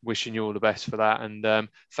 But wishing you all the best for that, and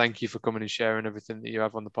thank you for coming and sharing everything that you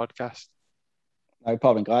have on the podcast. No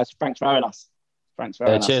problem, guys. Thanks for having us.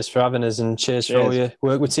 Cheers for having us, and cheers for all your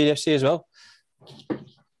work with TDFC as well.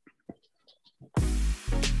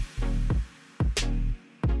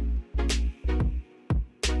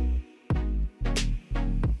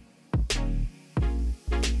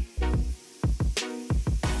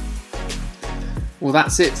 Well,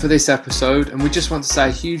 that's it for this episode, and we just want to say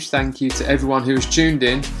a huge thank you to everyone who has tuned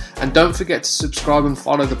in, and don't forget to subscribe and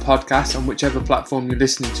follow the podcast on whichever platform you're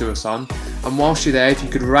listening to us on. And whilst you're there, if you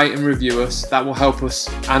could rate and review us, that will help us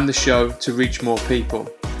and the show to reach more people.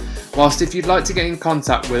 Whilst if you'd like to get in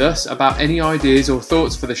contact with us about any ideas or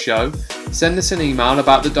thoughts for the show, send us an email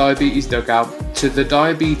about the Diabetes Dugout to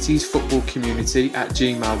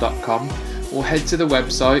thediabetesfootballcommunity@gmail.com, or head to the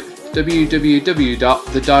website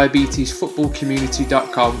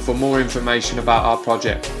www.thediabetesfootballcommunity.com for more information about our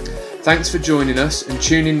project. Thanks for joining us, and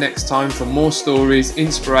tune in next time for more stories,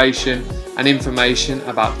 inspiration and information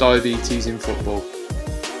about diabetes in football.